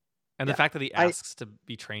 And the fact that he asks to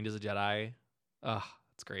be trained as a Jedi,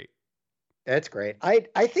 it's great. That's great. I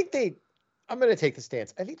think I'm going to take the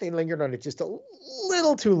stance. I think they lingered on it just a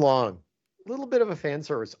little too long. A little bit of a fan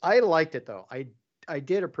service. I liked it, though. I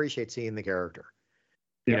did appreciate seeing the character,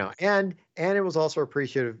 and it was also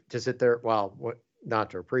appreciative to sit there. Well, not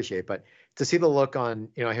to appreciate, but to see the look on,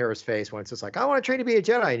 Hera's face when it's just like, I want to train to be a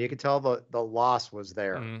Jedi. And you could tell the loss was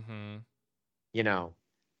there,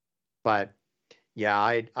 but yeah,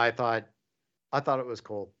 I thought it was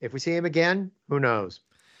cool. If we see him again, who knows?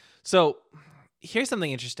 So here's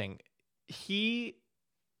something interesting. He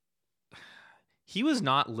was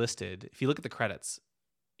not listed. If you look at the credits,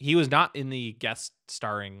 he was not in the guest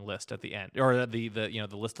starring list at the end, or the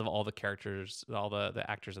list of all the characters, all the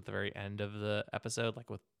actors at the very end of the episode, like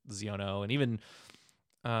with Ziono, and even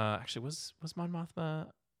actually was Mon Mothma.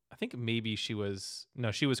 I think maybe she was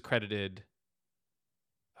credited.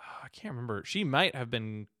 I can't remember. She might have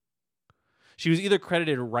been. She was either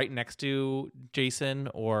credited right next to Jason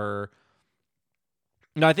or.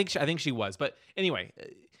 No, I think she was. But anyway.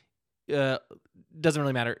 Doesn't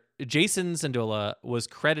really matter. Jason Syndulla was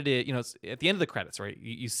credited, at the end of the credits, right?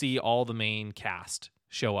 You see all the main cast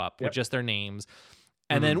show up with just their names.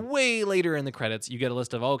 And then way later in the credits, you get a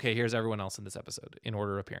list of, okay, here's everyone else in this episode in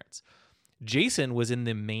order of appearance. Jason was in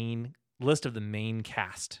the main list of the main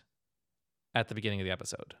cast at the beginning of the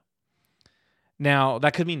episode. Now,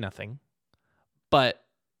 that could mean nothing, but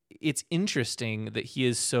it's interesting that he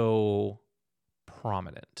is so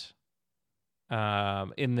prominent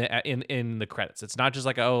in the credits. It's not just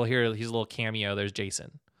like, oh, here, he's a little cameo, there's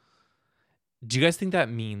Jason. Do you guys think that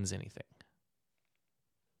means anything?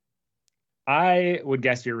 I would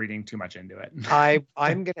guess you're reading too much into it.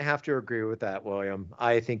 I'm going to have to agree with that, William.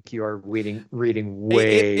 I think you are reading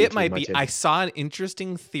way it too might much be. I saw an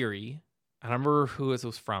interesting theory. I don't remember who it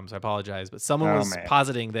was from, so I apologize. But someone was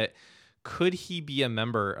positing that could he be a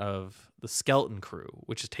member of the Skeleton Crew,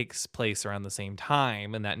 which takes place around the same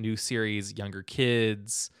time in that new series, Younger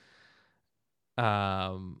Kids,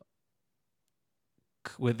 with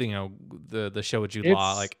the show with Jude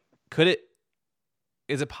Law. Like,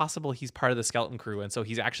 is it possible he's part of the Skeleton Crew, and so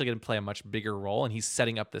he's actually going to play a much bigger role, and he's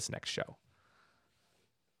setting up this next show?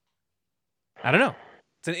 I don't know.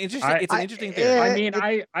 It's an interesting theory. I mean,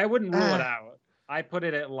 I wouldn't rule it out. I put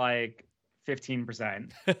it at like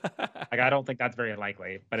 15%. Like, I don't think that's very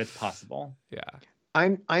likely, but it's possible. Yeah.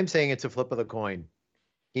 I'm saying it's a flip of the coin.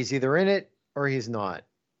 He's either in it or he's not.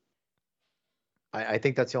 I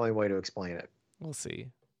think that's the only way to explain it. We'll see.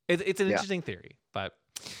 It's an interesting theory, but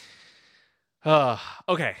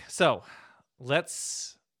okay. So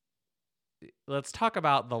let's talk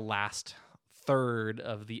about the last third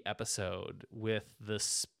of the episode with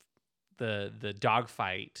the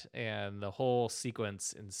dogfight and the whole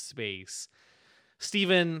sequence in space.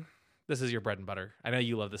 Steven, this is your bread and butter. I know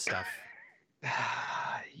you love this stuff.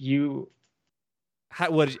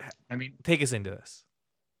 Take us into this.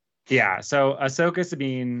 Yeah, so Ahsoka,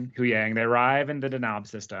 Sabine, Huyang, they arrive in the Denab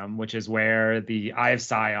system, which is where the Eye of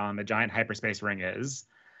Sion, the giant hyperspace ring, is.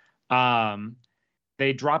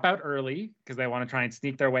 They drop out early because they want to try and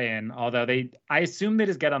sneak their way in, although I assume they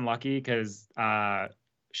just get unlucky because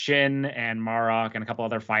Shin and Marok and a couple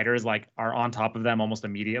other fighters are on top of them almost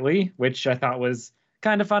immediately, which I thought was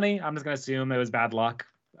kind of funny. I'm just going to assume it was bad luck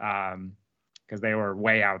because they were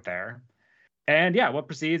way out there. And yeah, what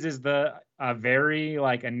proceeds is a very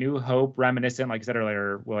A New Hope reminiscent, like you said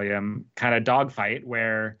earlier, William, kind of dogfight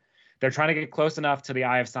where they're trying to get close enough to the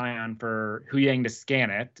Eye of Sion for Huyang to scan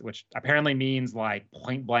it, which apparently means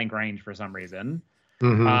point blank range for some reason.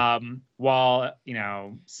 Mm-hmm. While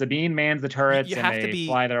Sabine mans the turrets and they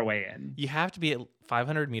fly their way in. You have to be at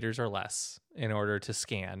 500 meters or less in order to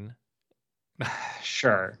scan.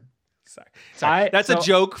 Sure. Sorry. That's a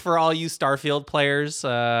joke for all you Starfield players.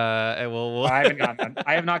 I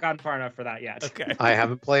have not gotten far enough for that yet. Okay. I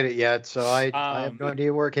haven't played it yet, so I have no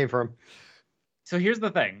idea where it came from. So here's the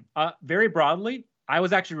thing. Very broadly, I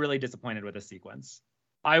was actually really disappointed with the sequence.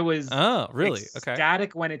 I was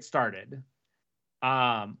ecstatic when it started.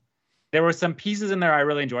 There were some pieces in there I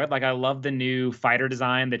really enjoyed. I love the new fighter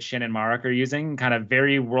design that Shin and Marok are using, kind of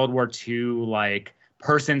very World War II,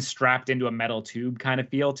 person strapped into a metal tube kind of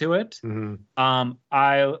feel to it. Mm-hmm.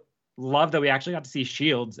 I love that we actually got to see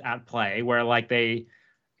shields at play where they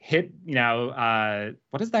hit,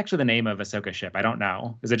 what is actually the name of Ahsoka's ship? I don't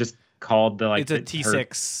know. Is it just called it's a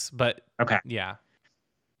T6, but okay. Yeah.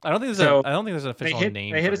 I don't think there's an official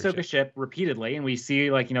name. They hit Ahsoka's ship repeatedly, and we see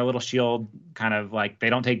little shield kind of they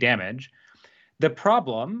don't take damage. The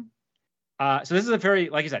problem, so this is a very,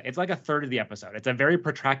 like you said, it's a third of the episode. It's a very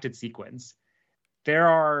protracted sequence. There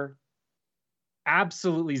are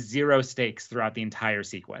absolutely zero stakes throughout the entire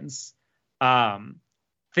sequence.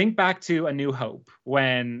 Think back to A New Hope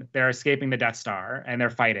when they're escaping the Death Star and they're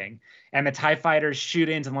fighting, and the TIE fighters shoot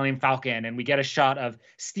into the Millennium Falcon, and we get a shot of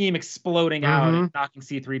steam exploding out and knocking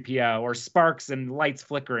C-3PO, or sparks and lights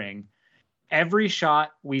flickering. Every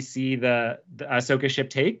shot we see the Ahsoka ship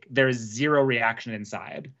take, there's zero reaction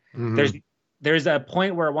inside. Mm-hmm. There's a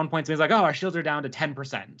point where at one point somebody's our shields are down to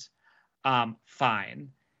 10%. Fine.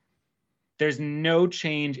 There's no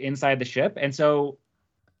change inside the ship, and so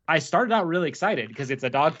I started out really excited because it's a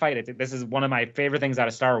dogfight. This is one of my favorite things out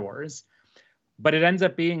of Star Wars. But it ends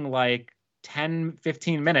up being 10,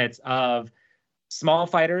 15 minutes of small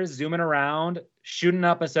fighters zooming around, shooting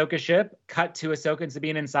up Ahsoka's ship, cut to Ahsoka and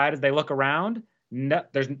Sabine inside as they look around. No,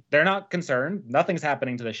 they're not concerned. Nothing's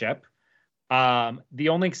happening to the ship. The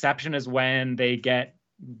only exception is when they get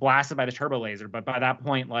blasted by the turbo laser. But by that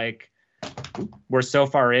point, we're so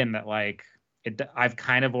far in that I've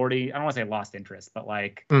kind of already, I don't want to say lost interest, but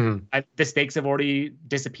the stakes have already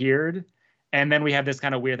disappeared. And then we have this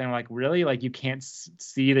kind of weird thing, really? You can't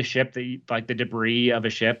see the ship, the debris of a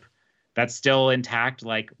ship that's still intact,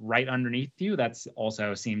 right underneath you? That's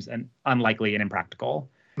also seems unlikely and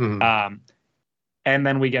impractical. Mm-hmm. And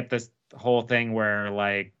then we get this whole thing where,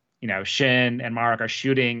 like, you know, Shin and Marok are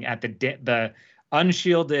shooting at the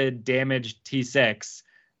unshielded, damaged T6,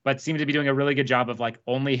 but seem to be doing a really good job of like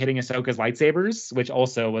only hitting Ahsoka's lightsabers, which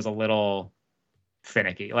also was a little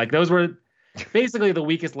finicky. Like those were basically the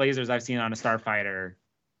weakest lasers I've seen on a starfighter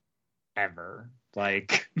ever.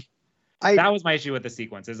 Like that was my issue with the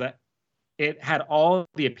sequence, is that it had all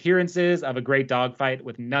the appearances of a great dogfight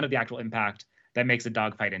with none of the actual impact that makes a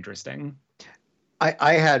dogfight interesting.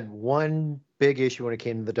 I had one big issue when it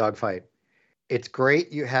came to the dogfight. It's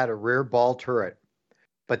great you had a rear ball turret,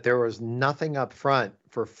 but there was nothing up front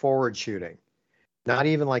for forward shooting. Not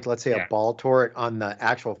even like, let's say, a ball turret on the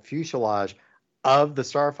actual fuselage of the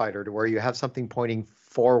starfighter to where you have something pointing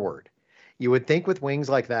forward. You would think with wings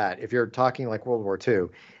like that, if you're talking like World War II,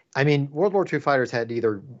 I mean, World War II fighters had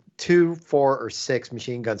either 2, 4, or 6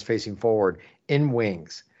 machine guns facing forward in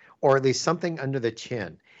wings, or at least something under the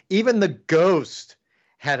chin. Even the Ghost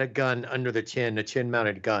had a gun under the chin, a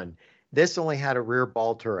chin-mounted gun. This only had a rear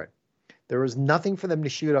ball turret. There was nothing for them to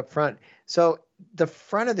shoot up front. So the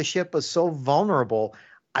front of the ship was so vulnerable.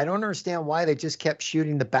 I don't understand why they just kept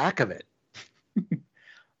shooting the back of it.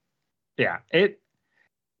 Yeah,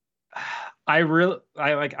 I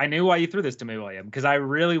knew why you threw this to me, William, because I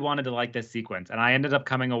really wanted to like this sequence, and I ended up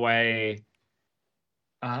coming away.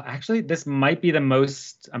 Actually, this might be the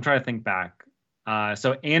most. I'm trying to think back.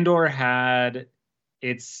 So Andor had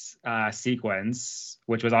its sequence,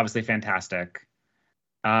 which was obviously fantastic.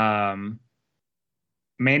 Mandalorian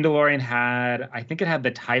had, I think it had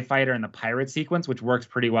the TIE fighter and the pirate sequence, which works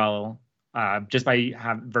pretty well, just by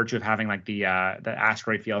virtue of having like the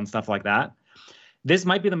asteroid field and stuff like that. This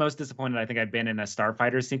might be the most disappointed I think I've been in a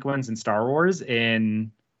starfighter sequence in Star Wars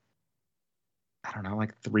in, I don't know,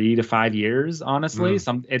 like 3 to 5 years, honestly.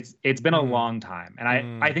 It's been a long time, and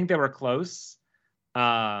I think they were close,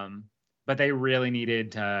 but they really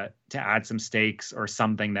needed to add some stakes or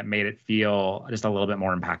something that made it feel just a little bit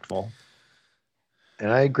more impactful.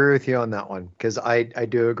 And I agree with you on that one, because I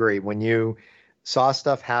do agree. When you saw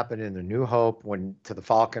stuff happen in the New Hope, when to the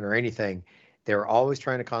Falcon or anything, they were always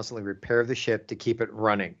trying to constantly repair the ship to keep it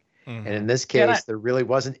running. And in this case, there really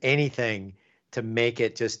wasn't anything to make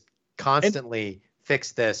it just constantly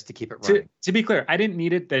fix this to keep it running. To be clear, I didn't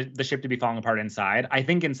need the ship to be falling apart inside. I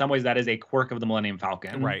think in some ways that is a quirk of the Millennium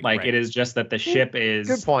Falcon. Right. It is just that the ship is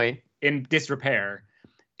good point in disrepair.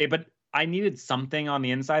 But I needed something on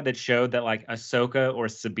the inside that showed that like Ahsoka or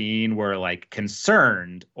Sabine were like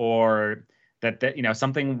concerned, or that you know,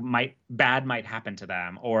 something bad might happen to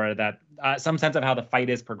them, or that some sense of how the fight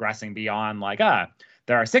is progressing beyond like,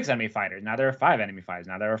 there are 6 enemy fighters, now there are 5 enemy fighters,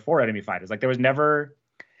 now there are 4 enemy fighters. Like they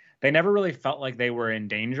never really felt like they were in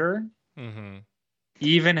danger.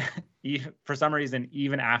 Even for some reason,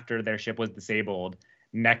 even after their ship was disabled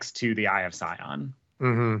next to the Eye of Sion.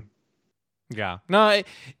 Yeah. No,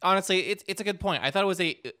 honestly, it's a good point. I thought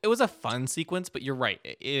it was a fun sequence, but you're right.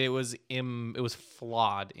 It was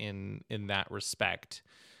flawed in that respect.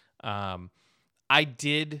 I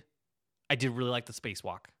did really like the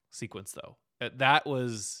spacewalk sequence though. That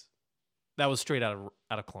was straight out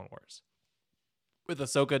of Clone Wars, with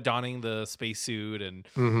Ahsoka donning the spacesuit and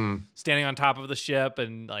standing on top of the ship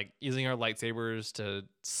and like using her lightsabers to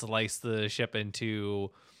slice the ship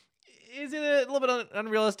into. Is it a little bit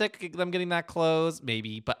unrealistic, them getting that close?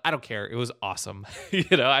 Maybe, but I don't care. It was awesome. You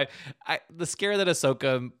know, the scare that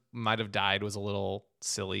Ahsoka might have died was a little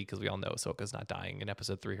silly, because we all know Ahsoka's not dying in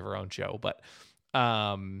episode 3 of her own show. But, you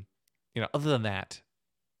know, other than that,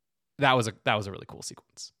 that was a really cool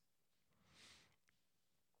sequence.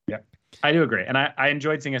 Yeah, I do agree. And I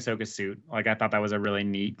enjoyed seeing Ahsoka's suit. Like, I thought that was a really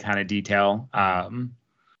neat kind of detail. Even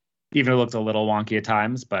it looked a little wonky at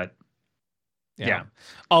times, but yeah.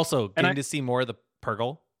 Also, getting to see more of the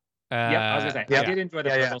Purgle. I was gonna say, I did enjoy the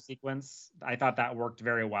Purgle sequence. I thought that worked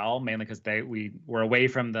very well, mainly because we were away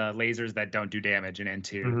from the lasers that don't do damage and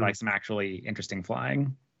into like some actually interesting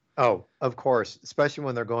flying. Oh, of course, especially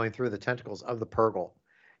when they're going through the tentacles of the Purgle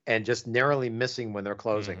and just narrowly missing when they're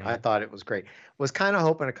closing. I thought it was great. Was kind of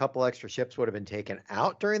hoping a couple extra ships would have been taken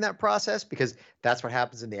out during that process, because that's what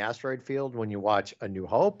happens in the asteroid field when you watch A New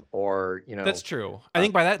Hope, or, you know. That's true. I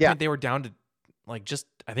think by that point they were down to like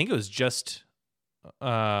I think it was just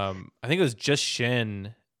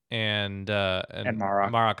Shin and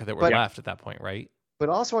Marok that were left at that point, right? But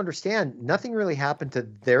also understand, nothing really happened to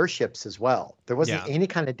their ships as well. There wasn't any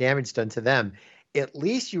kind of damage done to them. At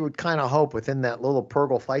least you would kind of hope within that little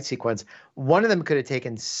Purgle flight sequence, one of them could have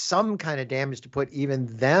taken some kind of damage to put even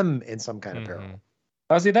them in some kind of peril.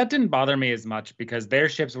 See, that didn't bother me as much, because their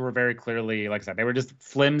ships were very clearly, like I said, they were just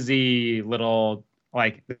flimsy little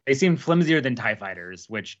Like they seemed flimsier than TIE fighters,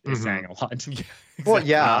 which is saying a lot. Well,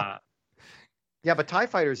 yeah. Yeah, but TIE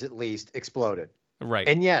fighters at least exploded. Right.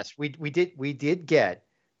 And yes, we did get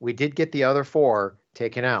the other 4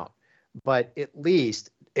 taken out. But at least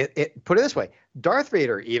it put it this way, Darth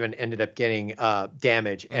Vader even ended up getting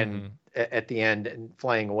damage and at the end and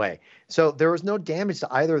flying away. So there was no damage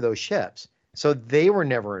to either of those ships. So they were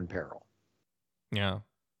never in peril. Yeah.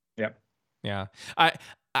 Yep. Yeah.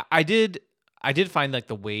 I did find like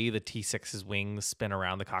the way the T6's wings spin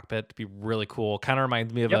around the cockpit to be really cool. Kind of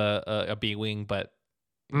reminds me of a B-wing, but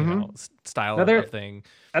you know, style of thing.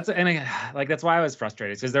 That's why I was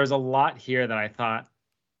frustrated, because there was a lot here that I thought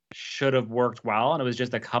should have worked well, and it was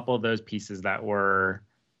just a couple of those pieces that were,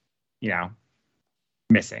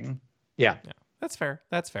 missing. Yeah. That's fair.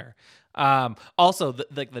 Also,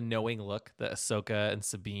 the knowing look that Ahsoka and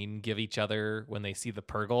Sabine give each other when they see the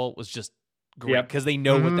Purgle was just great, because they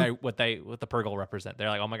know what the Purgle represent. They're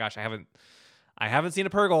like, oh my gosh, I haven't seen a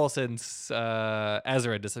Purgle since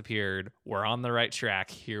Ezra disappeared. We're on the right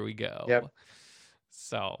track. Here we go. Yep.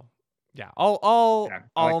 So yeah, all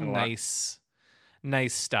nice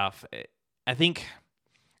stuff. I think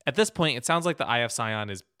at this point it sounds like the Eye of Sion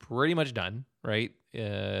is pretty much done, right?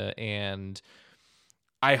 And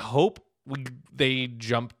I hope they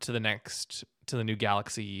jump to the new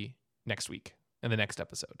galaxy next week in the next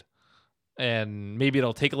episode. And maybe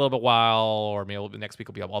it'll take a little bit while, or maybe the next week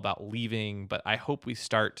will be all about leaving. But I hope we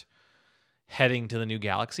start heading to the new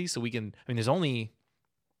galaxy so we can. I mean, there's only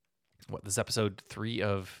this is episode 3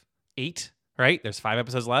 of 8, right? There's 5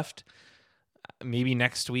 episodes left. Maybe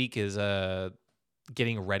next week is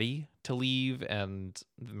getting ready to leave, and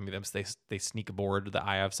maybe they sneak aboard the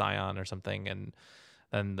Eye of Sion or something, and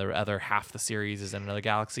then the other half of the series is in another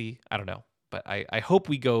galaxy. I don't know, but I hope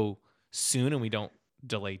we go soon and we don't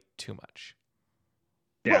delay too much.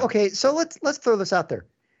 Yeah. Well, okay, so let's throw this out there.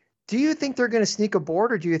 Do you think they're going to sneak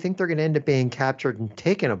aboard, or do you think they're going to end up being captured and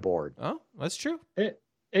taken aboard? Oh, that's true.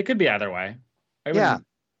 It could be either way.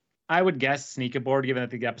 I would guess sneak aboard, given that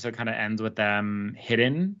the episode kind of ends with them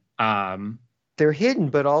hidden. They're hidden,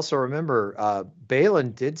 but also remember,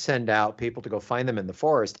 Balin did send out people to go find them in the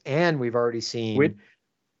forest, and we've already seen,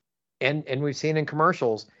 and we've seen in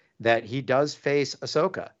commercials that he does face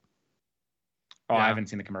Ahsoka. Oh, Yeah. I haven't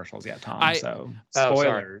seen the commercials yet, Tom. So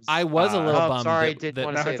spoilers. I was a little bummed. Sorry, didn't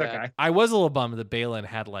want to say that. Okay. I was a little bummed that Balin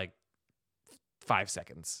had like 5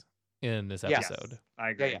 seconds in this Yes. episode. I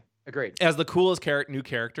agree. Yeah, agreed. As the coolest new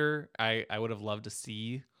character, I would have loved to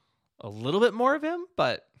see a little bit more of him,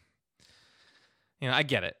 but I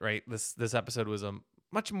get it, right? This episode was a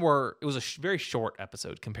much more. It was a very short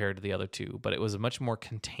episode compared to the other 2, but it was a much more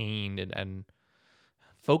contained and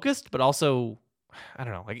focused, but also, I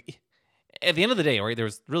don't know, like at the end of the day, right? There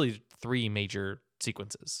was really 3 major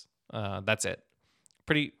sequences. That's it.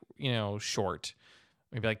 Pretty, short,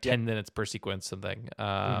 maybe like 10 minutes per sequence, something.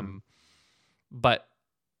 But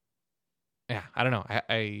yeah, I don't know.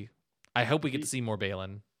 I hope we get to see more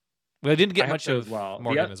Balin. Well, I didn't get much of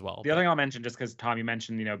Morgan as well. The other thing I'll mention, just because Tom, you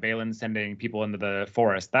mentioned, Balin sending people into the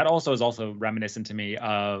forest. That also is reminiscent to me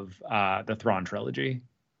of the Thrawn trilogy.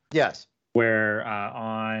 Yes. Where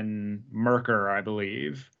on Merkur, I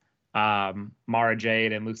believe, Mara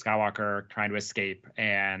Jade and Luke Skywalker are trying to escape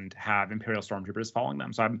and have Imperial stormtroopers following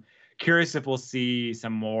them. So I'm curious if we'll see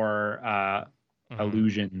some more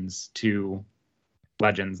allusions to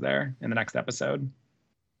Legends there in the next episode.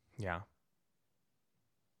 Yeah.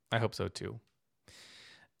 I hope so too.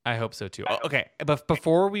 Okay, but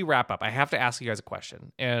before we wrap up, I have to ask you guys a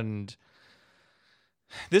question. And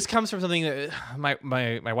this comes from something that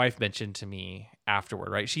my wife mentioned to me afterward,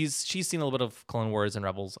 right? She's seen a little bit of Clone Wars and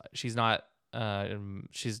Rebels. She's not I've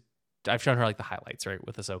shown her like the highlights, right,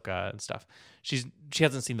 with Ahsoka and stuff. She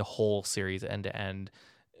hasn't seen the whole series end to end.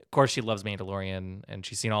 Of course, she loves Mandalorian and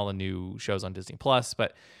she's seen all the new shows on Disney Plus,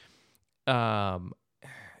 but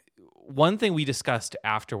one thing we discussed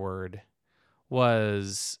afterward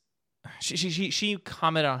was she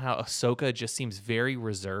commented on how Ahsoka just seems very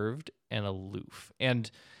reserved and aloof.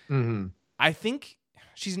 And I think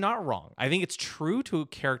she's not wrong. I think it's true to a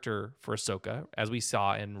character for Ahsoka, as we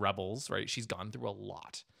saw in Rebels, right? She's gone through a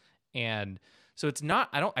lot. And so it's not,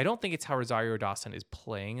 I don't think it's how Rosario Dawson is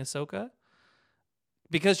playing Ahsoka,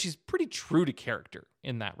 because she's pretty true to character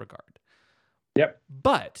in that regard. Yep.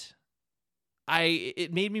 But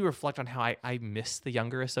it made me reflect on how I miss the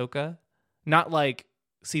younger Ahsoka. Not like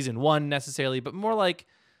season 1 necessarily, but more like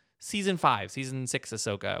season 5, season 6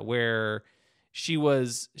 Ahsoka, where she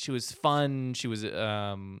was fun. She was,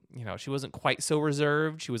 she wasn't quite so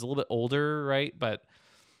reserved. She was a little bit older, right? But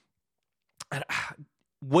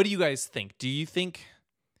what do you guys think? Do you think,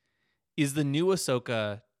 is the new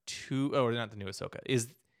Ahsoka or not the new Ahsoka, is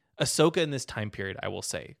Ahsoka in this time period, I will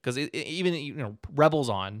say, because even Rebels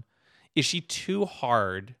on, is she too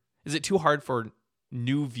hard? Is it too hard for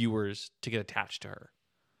new viewers to get attached to her?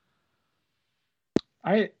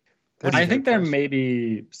 I think there may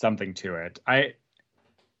be something to it.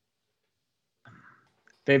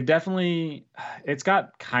 They've definitely, it's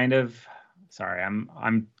got kind of, sorry,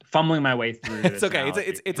 I'm fumbling my way through this. It's okay.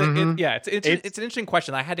 It's an interesting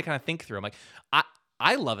question. I had to kind of think through. I'm like,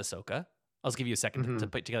 I love Ahsoka. I'll just give you a second to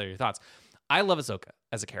put together your thoughts. I love Ahsoka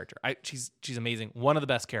as a character. She's amazing. One of the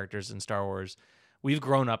best characters in Star Wars. We've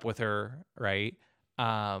grown up with her, right?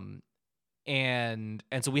 And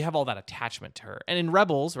so we have all that attachment to her. And in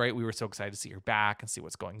Rebels, right, we were so excited to see her back and see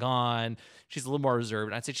what's going on. She's a little more reserved.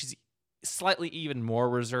 And I'd say she's slightly even more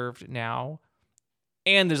reserved now.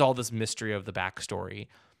 And there's all this mystery of the backstory.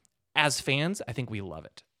 As fans, I think we love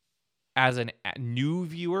it. As a new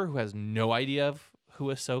viewer who has no idea of who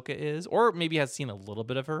Ahsoka is, or maybe has seen a little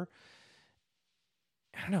bit of her,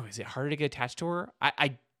 I don't know. Is it harder to get attached to her?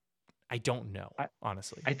 I don't know,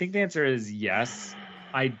 honestly. I think the answer is yes.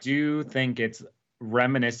 I do think it's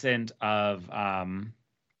reminiscent of, I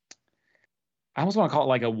almost want to call it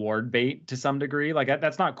like a ward bait to some degree. Like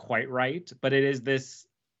that's not quite right, but it is this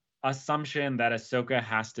assumption that Ahsoka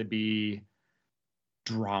has to be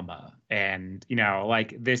drama and,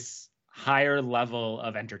 like this higher level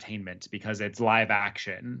of entertainment because it's live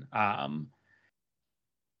action.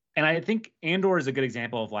 And I think Andor is a good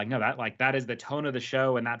example of that is the tone of the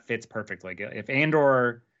show and that fits perfectly. If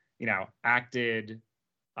Andor, acted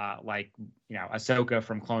Ahsoka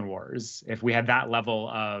from Clone Wars, if we had that level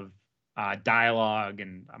of dialogue,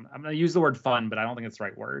 and I'm going to use the word fun, but I don't think it's the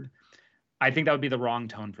right word. I think that would be the wrong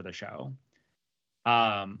tone for the show.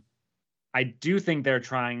 I do think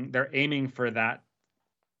they're aiming for that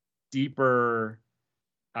deeper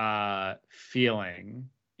feeling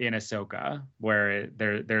in Ahsoka, where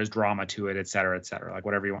there's drama to it, et cetera, like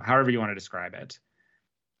whatever you want, however you want to describe it.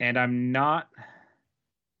 And I'm not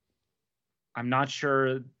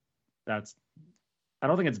sure I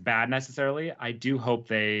don't think it's bad necessarily. I do hope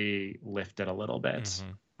they lift it a little bit. Mm-hmm.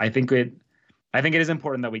 I think it is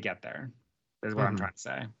important that we get there, is what I'm trying to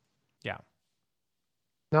say. Yeah.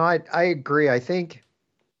 No, I agree. I think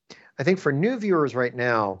for new viewers right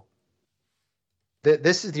now,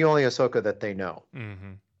 this is the only Ahsoka that they know.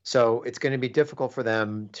 Mm-hmm. So it's going to be difficult for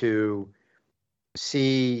them to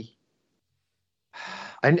see.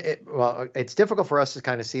 And it's difficult for us to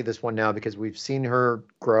kind of see this one now because we've seen her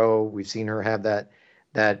grow. We've seen her have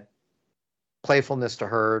that playfulness to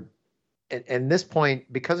her. And this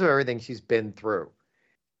point, because of everything she's been through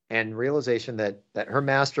and realization that her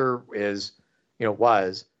master was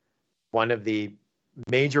one of the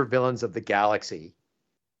major villains of the galaxy,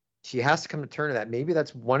 she has to come to terms to that. Maybe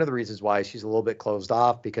that's one of the reasons why she's a little bit closed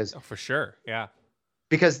off because for sure. Yeah.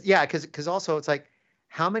 Because also it's like,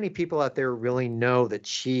 how many people out there really know that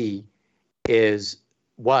she was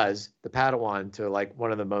the Padawan to like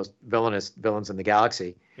one of the most villainous villains in the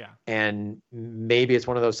galaxy? Yeah. And maybe it's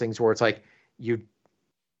one of those things where it's like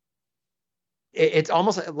it's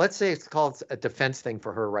almost, let's say it's called a defense thing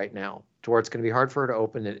for her right now, to where it's going to be hard for her to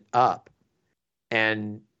open it up.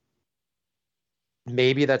 And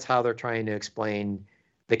maybe that's how they're trying to explain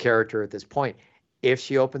the character at this point. If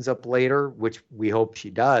she opens up later, which we hope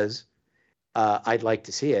she does, I'd like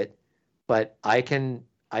to see it, but I can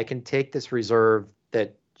take this reserve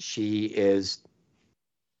that she is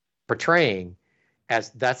portraying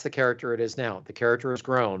as that's the character it is now. The character has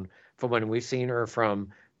grown from when we've seen her from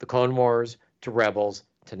the Clone Wars to Rebels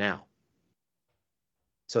to now.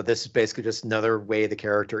 So this is basically just another way the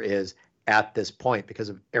character is at this point because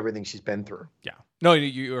of everything she's been through. Yeah. No,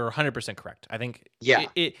 you're 100% correct. I think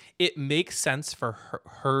it makes sense for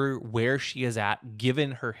her where she is at,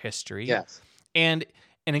 given her history. Yes. And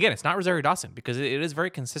again, it's not Rosario Dawson because it is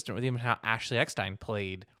very consistent with even how Ashley Eckstein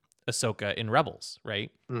played Ahsoka in Rebels,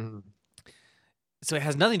 right? Mm-hmm. So it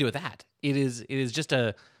has nothing to do with that. It is just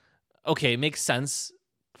it makes sense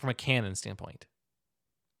from a canon standpoint.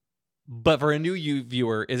 But for a new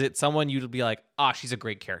viewer, is it someone you'd be like, she's a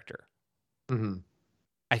great character? Mm-hmm.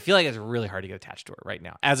 I feel like it's really hard to get attached to her right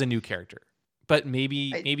now as a new character. But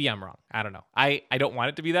maybe I'm wrong. I don't know. I don't want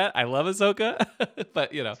it to be that. I love Ahsoka,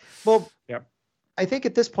 but Well, yep. I think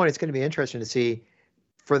at this point it's going to be interesting to see,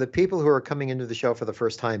 for the people who are coming into the show for the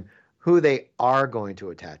first time, who they are going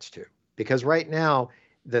to attach to. Because right now,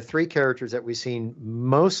 the three characters that we've seen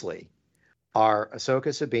mostly are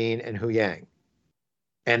Ahsoka, Sabine, and Huyang.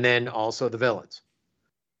 And then also the villains.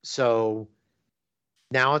 So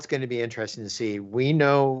Now it's going to be interesting to see. We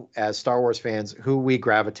know as Star Wars fans who we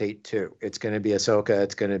gravitate to. It's going to be Ahsoka,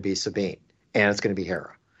 it's going to be Sabine, and it's going to be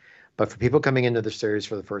Hera. But for people coming into the series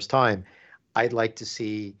for the first time, I'd like to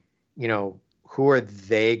see, who are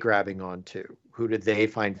they grabbing onto? Who do they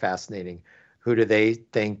find fascinating? Who do they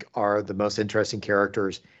think are the most interesting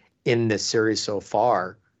characters in this series so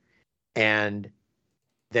far? And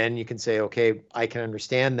then you can say, okay, I can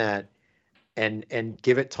understand that, and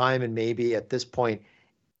give it time, and maybe at this point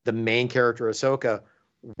the main character Ahsoka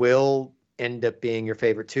will end up being your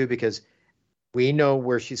favorite too, because we know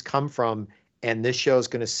where she's come from, and this show is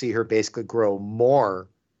going to see her basically grow more.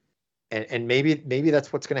 And maybe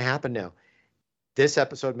that's what's going to happen now. This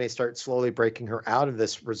episode may start slowly breaking her out of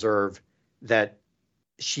this reserve that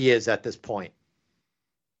she is at this point.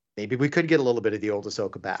 Maybe we could get a little bit of the old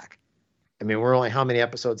Ahsoka back. I mean, we're only how many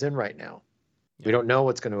episodes in right now? Yeah. We don't know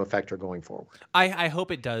what's going to affect her going forward. I hope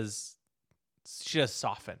it does just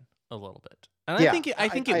soften a little bit, and yeah, I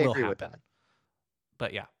think it will agree happen. With that.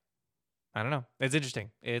 But yeah, I don't know. It's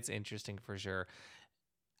interesting. It's interesting for sure.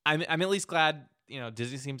 I'm at least glad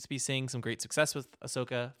Disney seems to be seeing some great success with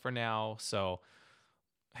Ahsoka for now. So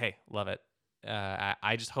hey, love it.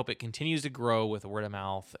 I just hope it continues to grow with word of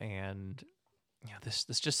mouth, and this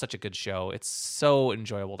is just such a good show. It's so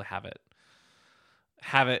enjoyable to have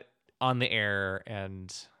it on the air,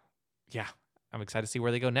 and yeah. I'm excited to see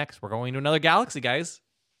where they go next. We're going to another galaxy, guys.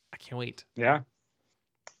 I can't wait. Yeah.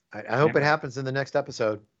 I hope it happens in the next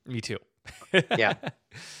episode. Me too. Yeah.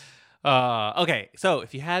 Okay, so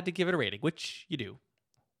if you had to give it a rating, which you do,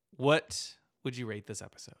 what would you rate this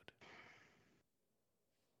episode?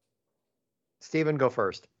 Steven, go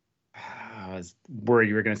first. I was worried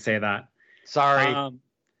you were going to say that. Sorry.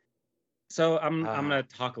 So I'm going to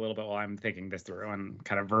talk a little bit while I'm thinking this through and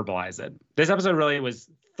kind of verbalize it. This episode really was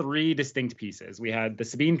 3 distinct pieces. We had the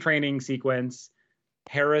Sabine training sequence,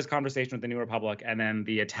 Hera's conversation with the New Republic, and then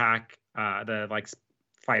the attack, the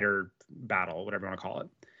fighter battle, whatever you want to call it.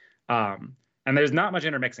 And there's not much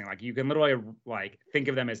intermixing. You can literally think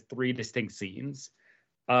of them as 3 distinct scenes.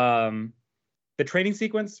 The training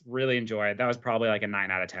sequence, really enjoyed. That was probably a 9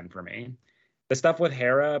 out of 10 for me. The stuff with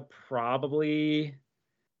Hera, probably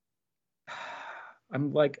I'm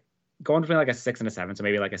going between a 6 and a 7, so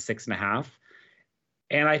maybe a 6.5.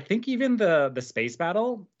 And I think even the space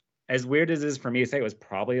battle, as weird as it is for me to say, it was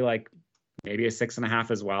probably maybe a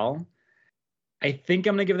 6.5 as well. I think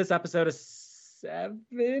I'm gonna give this episode a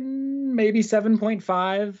 7, maybe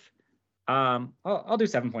 7.5. I'll do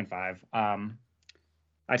 7.5.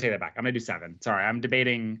 I take that back. I'm gonna do 7. Sorry, I'm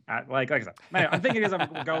debating at like I said. I'm thinking as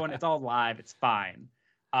I'm going. It's all live. It's fine.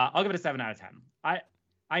 I'll give it a 7 out of 10.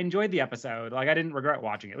 I enjoyed the episode. I didn't regret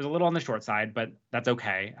watching it. It was a little on the short side, but that's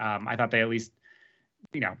okay. I thought they at least,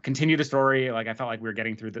 continue the story. I felt like we were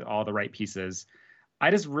getting through all the right pieces. I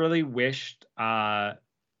just really wished, the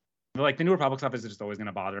New Republic stuff is just always going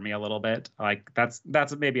to bother me a little bit. That's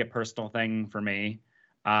maybe a personal thing for me.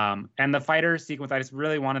 And the fighter sequence, I just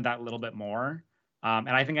really wanted that a little bit more. And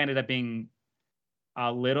I think I ended up being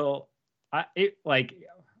a little,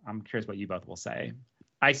 I'm curious what you both will say.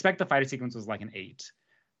 I expect the fighter sequence was an 8.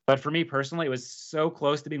 But for me personally, it was so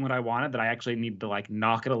close to being what I wanted that I actually needed to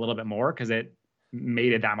knock it a little bit more because it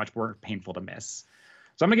made it that much more painful to miss.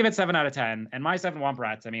 So I'm gonna give it 7 out of 10. And my 7 Womp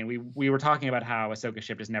Rats, we were talking about how Ahsoka's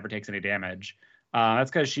ship just never takes any damage. That's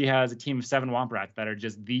because she has a team of 7 Womp Rats that are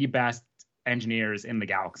just the best engineers in the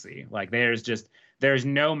galaxy. There's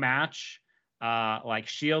no match.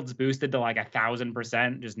 Shields boosted to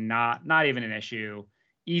 1,000%, just not even an issue.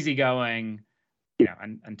 Easy going,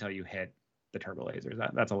 until you hit the turbo lasers.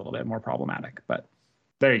 That's a little bit more problematic, but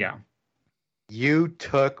there you go. You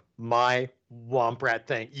took my Womp Rat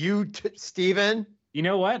thing. Steven? You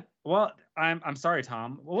know what? Well, I'm sorry,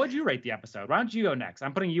 Tom. Well, what'd you rate the episode? Why don't you go next?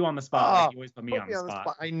 I'm putting you on the spot. You always put me on the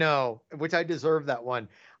spot. I know, which I deserve that one.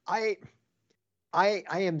 I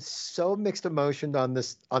am so mixed emotioned on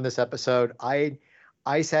this episode. I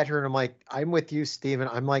sat here and I'm with you, Steven.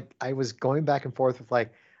 I was going back and forth with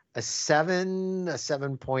a 7, a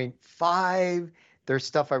 7.5. There's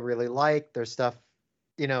stuff I really like. There's stuff,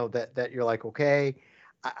 that you're okay.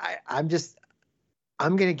 I'm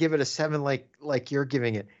going to give it a 7 like you're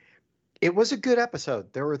giving it. It was a good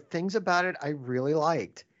episode. There were things about it I really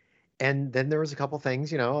liked. And then there was a couple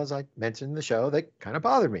things, as I mentioned in the show, that kind of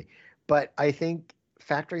bothered me. But I think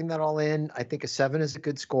factoring that all in, I think a 7 is a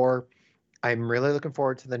good score. I'm really looking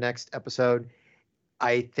forward to the next episode.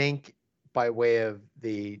 I think by way of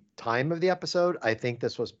the time of the episode, I think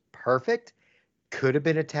this was perfect. Could have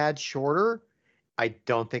been a tad shorter. I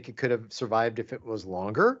don't think it could have survived if it was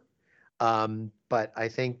longer. But I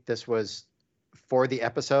think this was, for the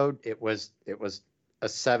episode, it was a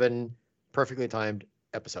 7 perfectly timed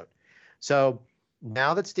episode. So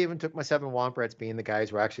now that Steven took my 7 Womp Rats, being the guys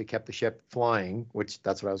who actually kept the ship flying, which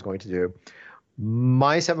that's what I was going to do,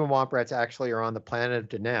 my 7 Womp Rats actually are on the planet of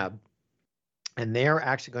Deneb, and they are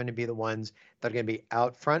actually going to be the ones that are going to be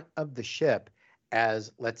out front of the ship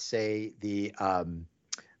as, let's say, the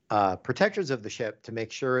protectors of the ship, to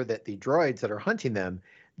make sure that the droids that are hunting them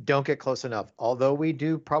don't get close enough. Although we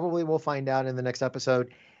probably will find out in the next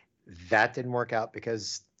episode, that didn't work out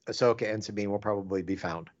because Ahsoka and Sabine will probably be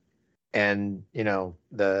found. And,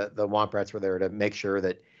 the Womp Rats were there to make sure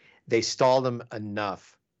that they stalled them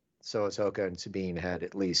enough so Ahsoka and Sabine had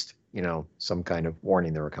at least, some kind of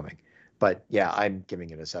warning they were coming. But yeah, I'm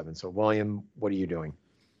giving it a 7. So William, what are you doing?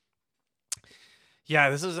 Yeah,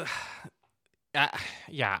 this is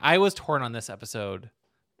I was torn on this episode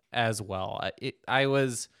as well. I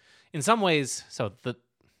was in some ways, so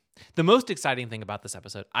the most exciting thing about this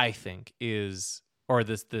episode, I think, is, or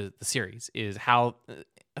the series, is how,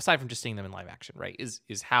 aside from just seeing them in live action, right,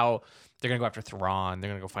 is how they're going to go after Thrawn, they're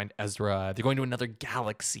going to go find Ezra, they're going to another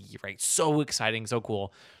galaxy, right? So exciting, so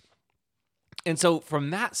cool. And so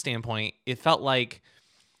from that standpoint, it felt like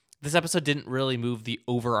this episode didn't really move the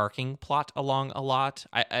overarching plot along a lot.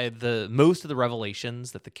 The most of the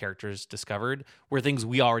revelations that the characters discovered were things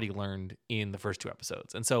we already learned in the first 2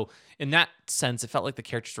 episodes. And so in that sense, it felt like the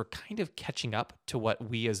characters were kind of catching up to what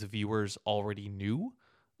we as viewers already knew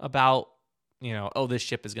about, this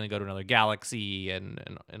ship is going to go to another galaxy and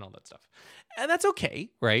all that stuff. And that's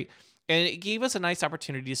okay, right? And it gave us a nice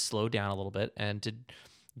opportunity to slow down a little bit and to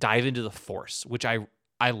dive into the Force, which I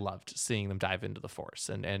loved seeing them dive into the Force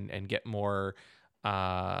and get more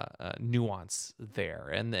nuance there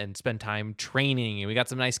and spend time training. And we got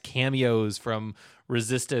some nice cameos from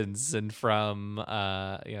Resistance and from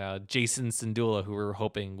Jason Syndulla, who we were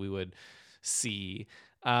hoping we would see.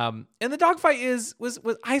 And the dogfight was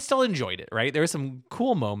I still enjoyed it, right? There were some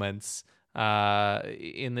cool moments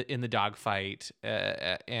in the dogfight,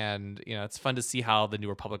 and it's fun to see how the New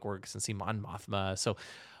Republic works and see Mon Mothma. So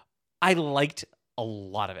I liked a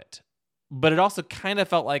lot of it, but it also kind of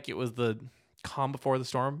felt like it was the calm before the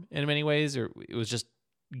storm in many ways, or it was just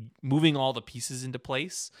moving all the pieces into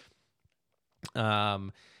place.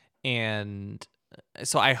 And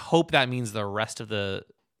so I hope that means the rest of the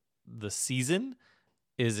season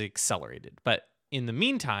is accelerated. But in the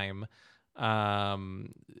meantime, I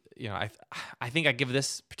think I give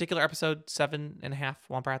this particular episode 7.5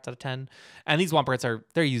 Womp Rats out of 10. And these Womp Rats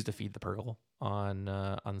they're used to feed the Purgle on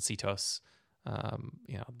Cetos.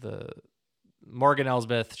 The Morgan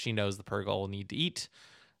Elsbeth, she knows the Purgle will need to eat,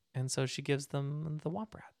 and so she gives them the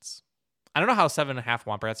Womp Rats. I don't know how 7.5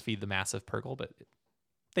 Womp Rats feed the massive Purgle, but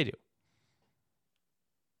they do.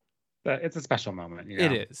 But it's a special moment.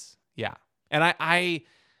 It is, yeah. And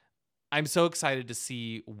I'm so excited to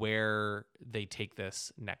see where they take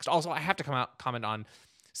this next. Also, I have to comment on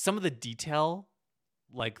some of the detail,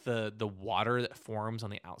 like the water that forms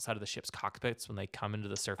on the outside of the ship's cockpits when they come into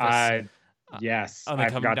the surface. Yes, when they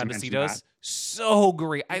come down to Cetos. So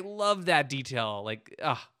great. I love that detail.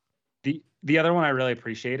 The other one I really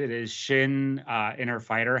appreciated is Shin in her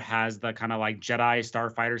fighter has the kind of like Jedi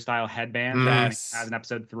Starfighter style headband that has in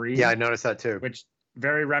episode 3. Yeah, I noticed that too. Which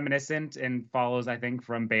very reminiscent and follows, I think,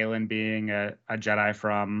 from Balin being a Jedi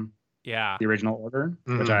from the original Order,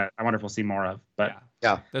 which I wonder if we'll see more of. But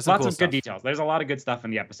yeah, there's lots of good details. There's a lot of good stuff in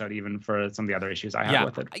the episode, even for some of the other issues I have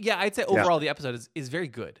with it. Yeah, I'd say overall the episode is very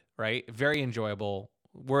good, right? Very enjoyable,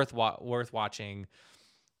 worth watching.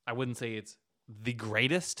 I wouldn't say it's the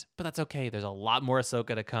greatest, but that's okay. There's a lot more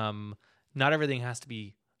Ahsoka to come. Not everything has to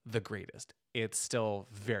be the greatest. It's still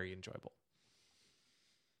very enjoyable.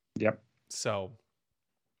 Yep. So,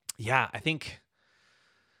 yeah, I think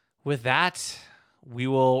with that, we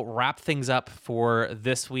will wrap things up for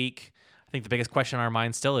this week. I think the biggest question on our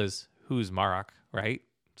mind still is, who's Marok, right?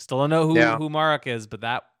 Still don't know who Marok is, but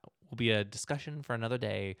that will be a discussion for another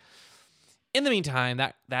day. In the meantime,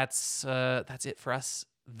 that's it for us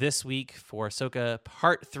this week for Ahsoka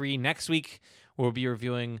Part 3. Next week, we'll be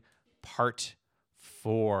reviewing Part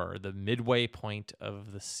 4, the midway point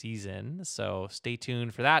of the season. So stay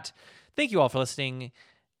tuned for that. Thank you all for listening,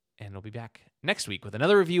 and we'll be back next week with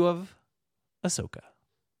another review of Ahsoka.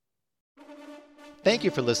 Thank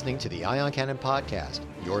you for listening to the Ion Cannon Podcast,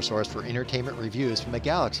 your source for entertainment reviews from a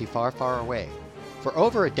galaxy far, far away. For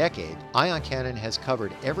over a decade, Ion Cannon has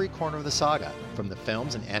covered every corner of the saga, from the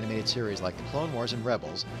films and animated series like The Clone Wars and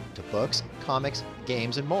Rebels, to books, comics,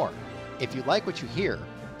 games, and more. If you like what you hear,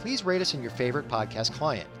 please rate us in your favorite podcast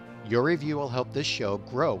client. Your review will help this show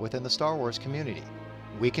grow within the Star Wars community.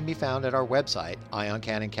 We can be found at our website,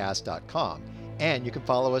 ioncanoncast.com, and you can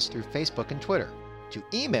follow us through Facebook and Twitter. To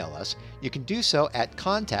email us, you can do so at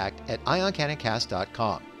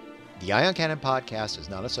contact@ioncanoncast.com. The Ion Cannon podcast is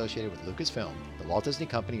not associated with Lucasfilm, the Walt Disney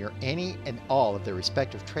Company, or any and all of their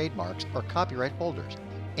respective trademarks or copyright holders.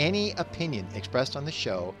 Any opinion expressed on the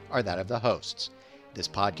show are that of the hosts. This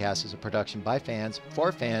podcast is a production by fans,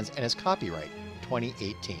 for fans, and is copyright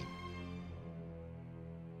 2018.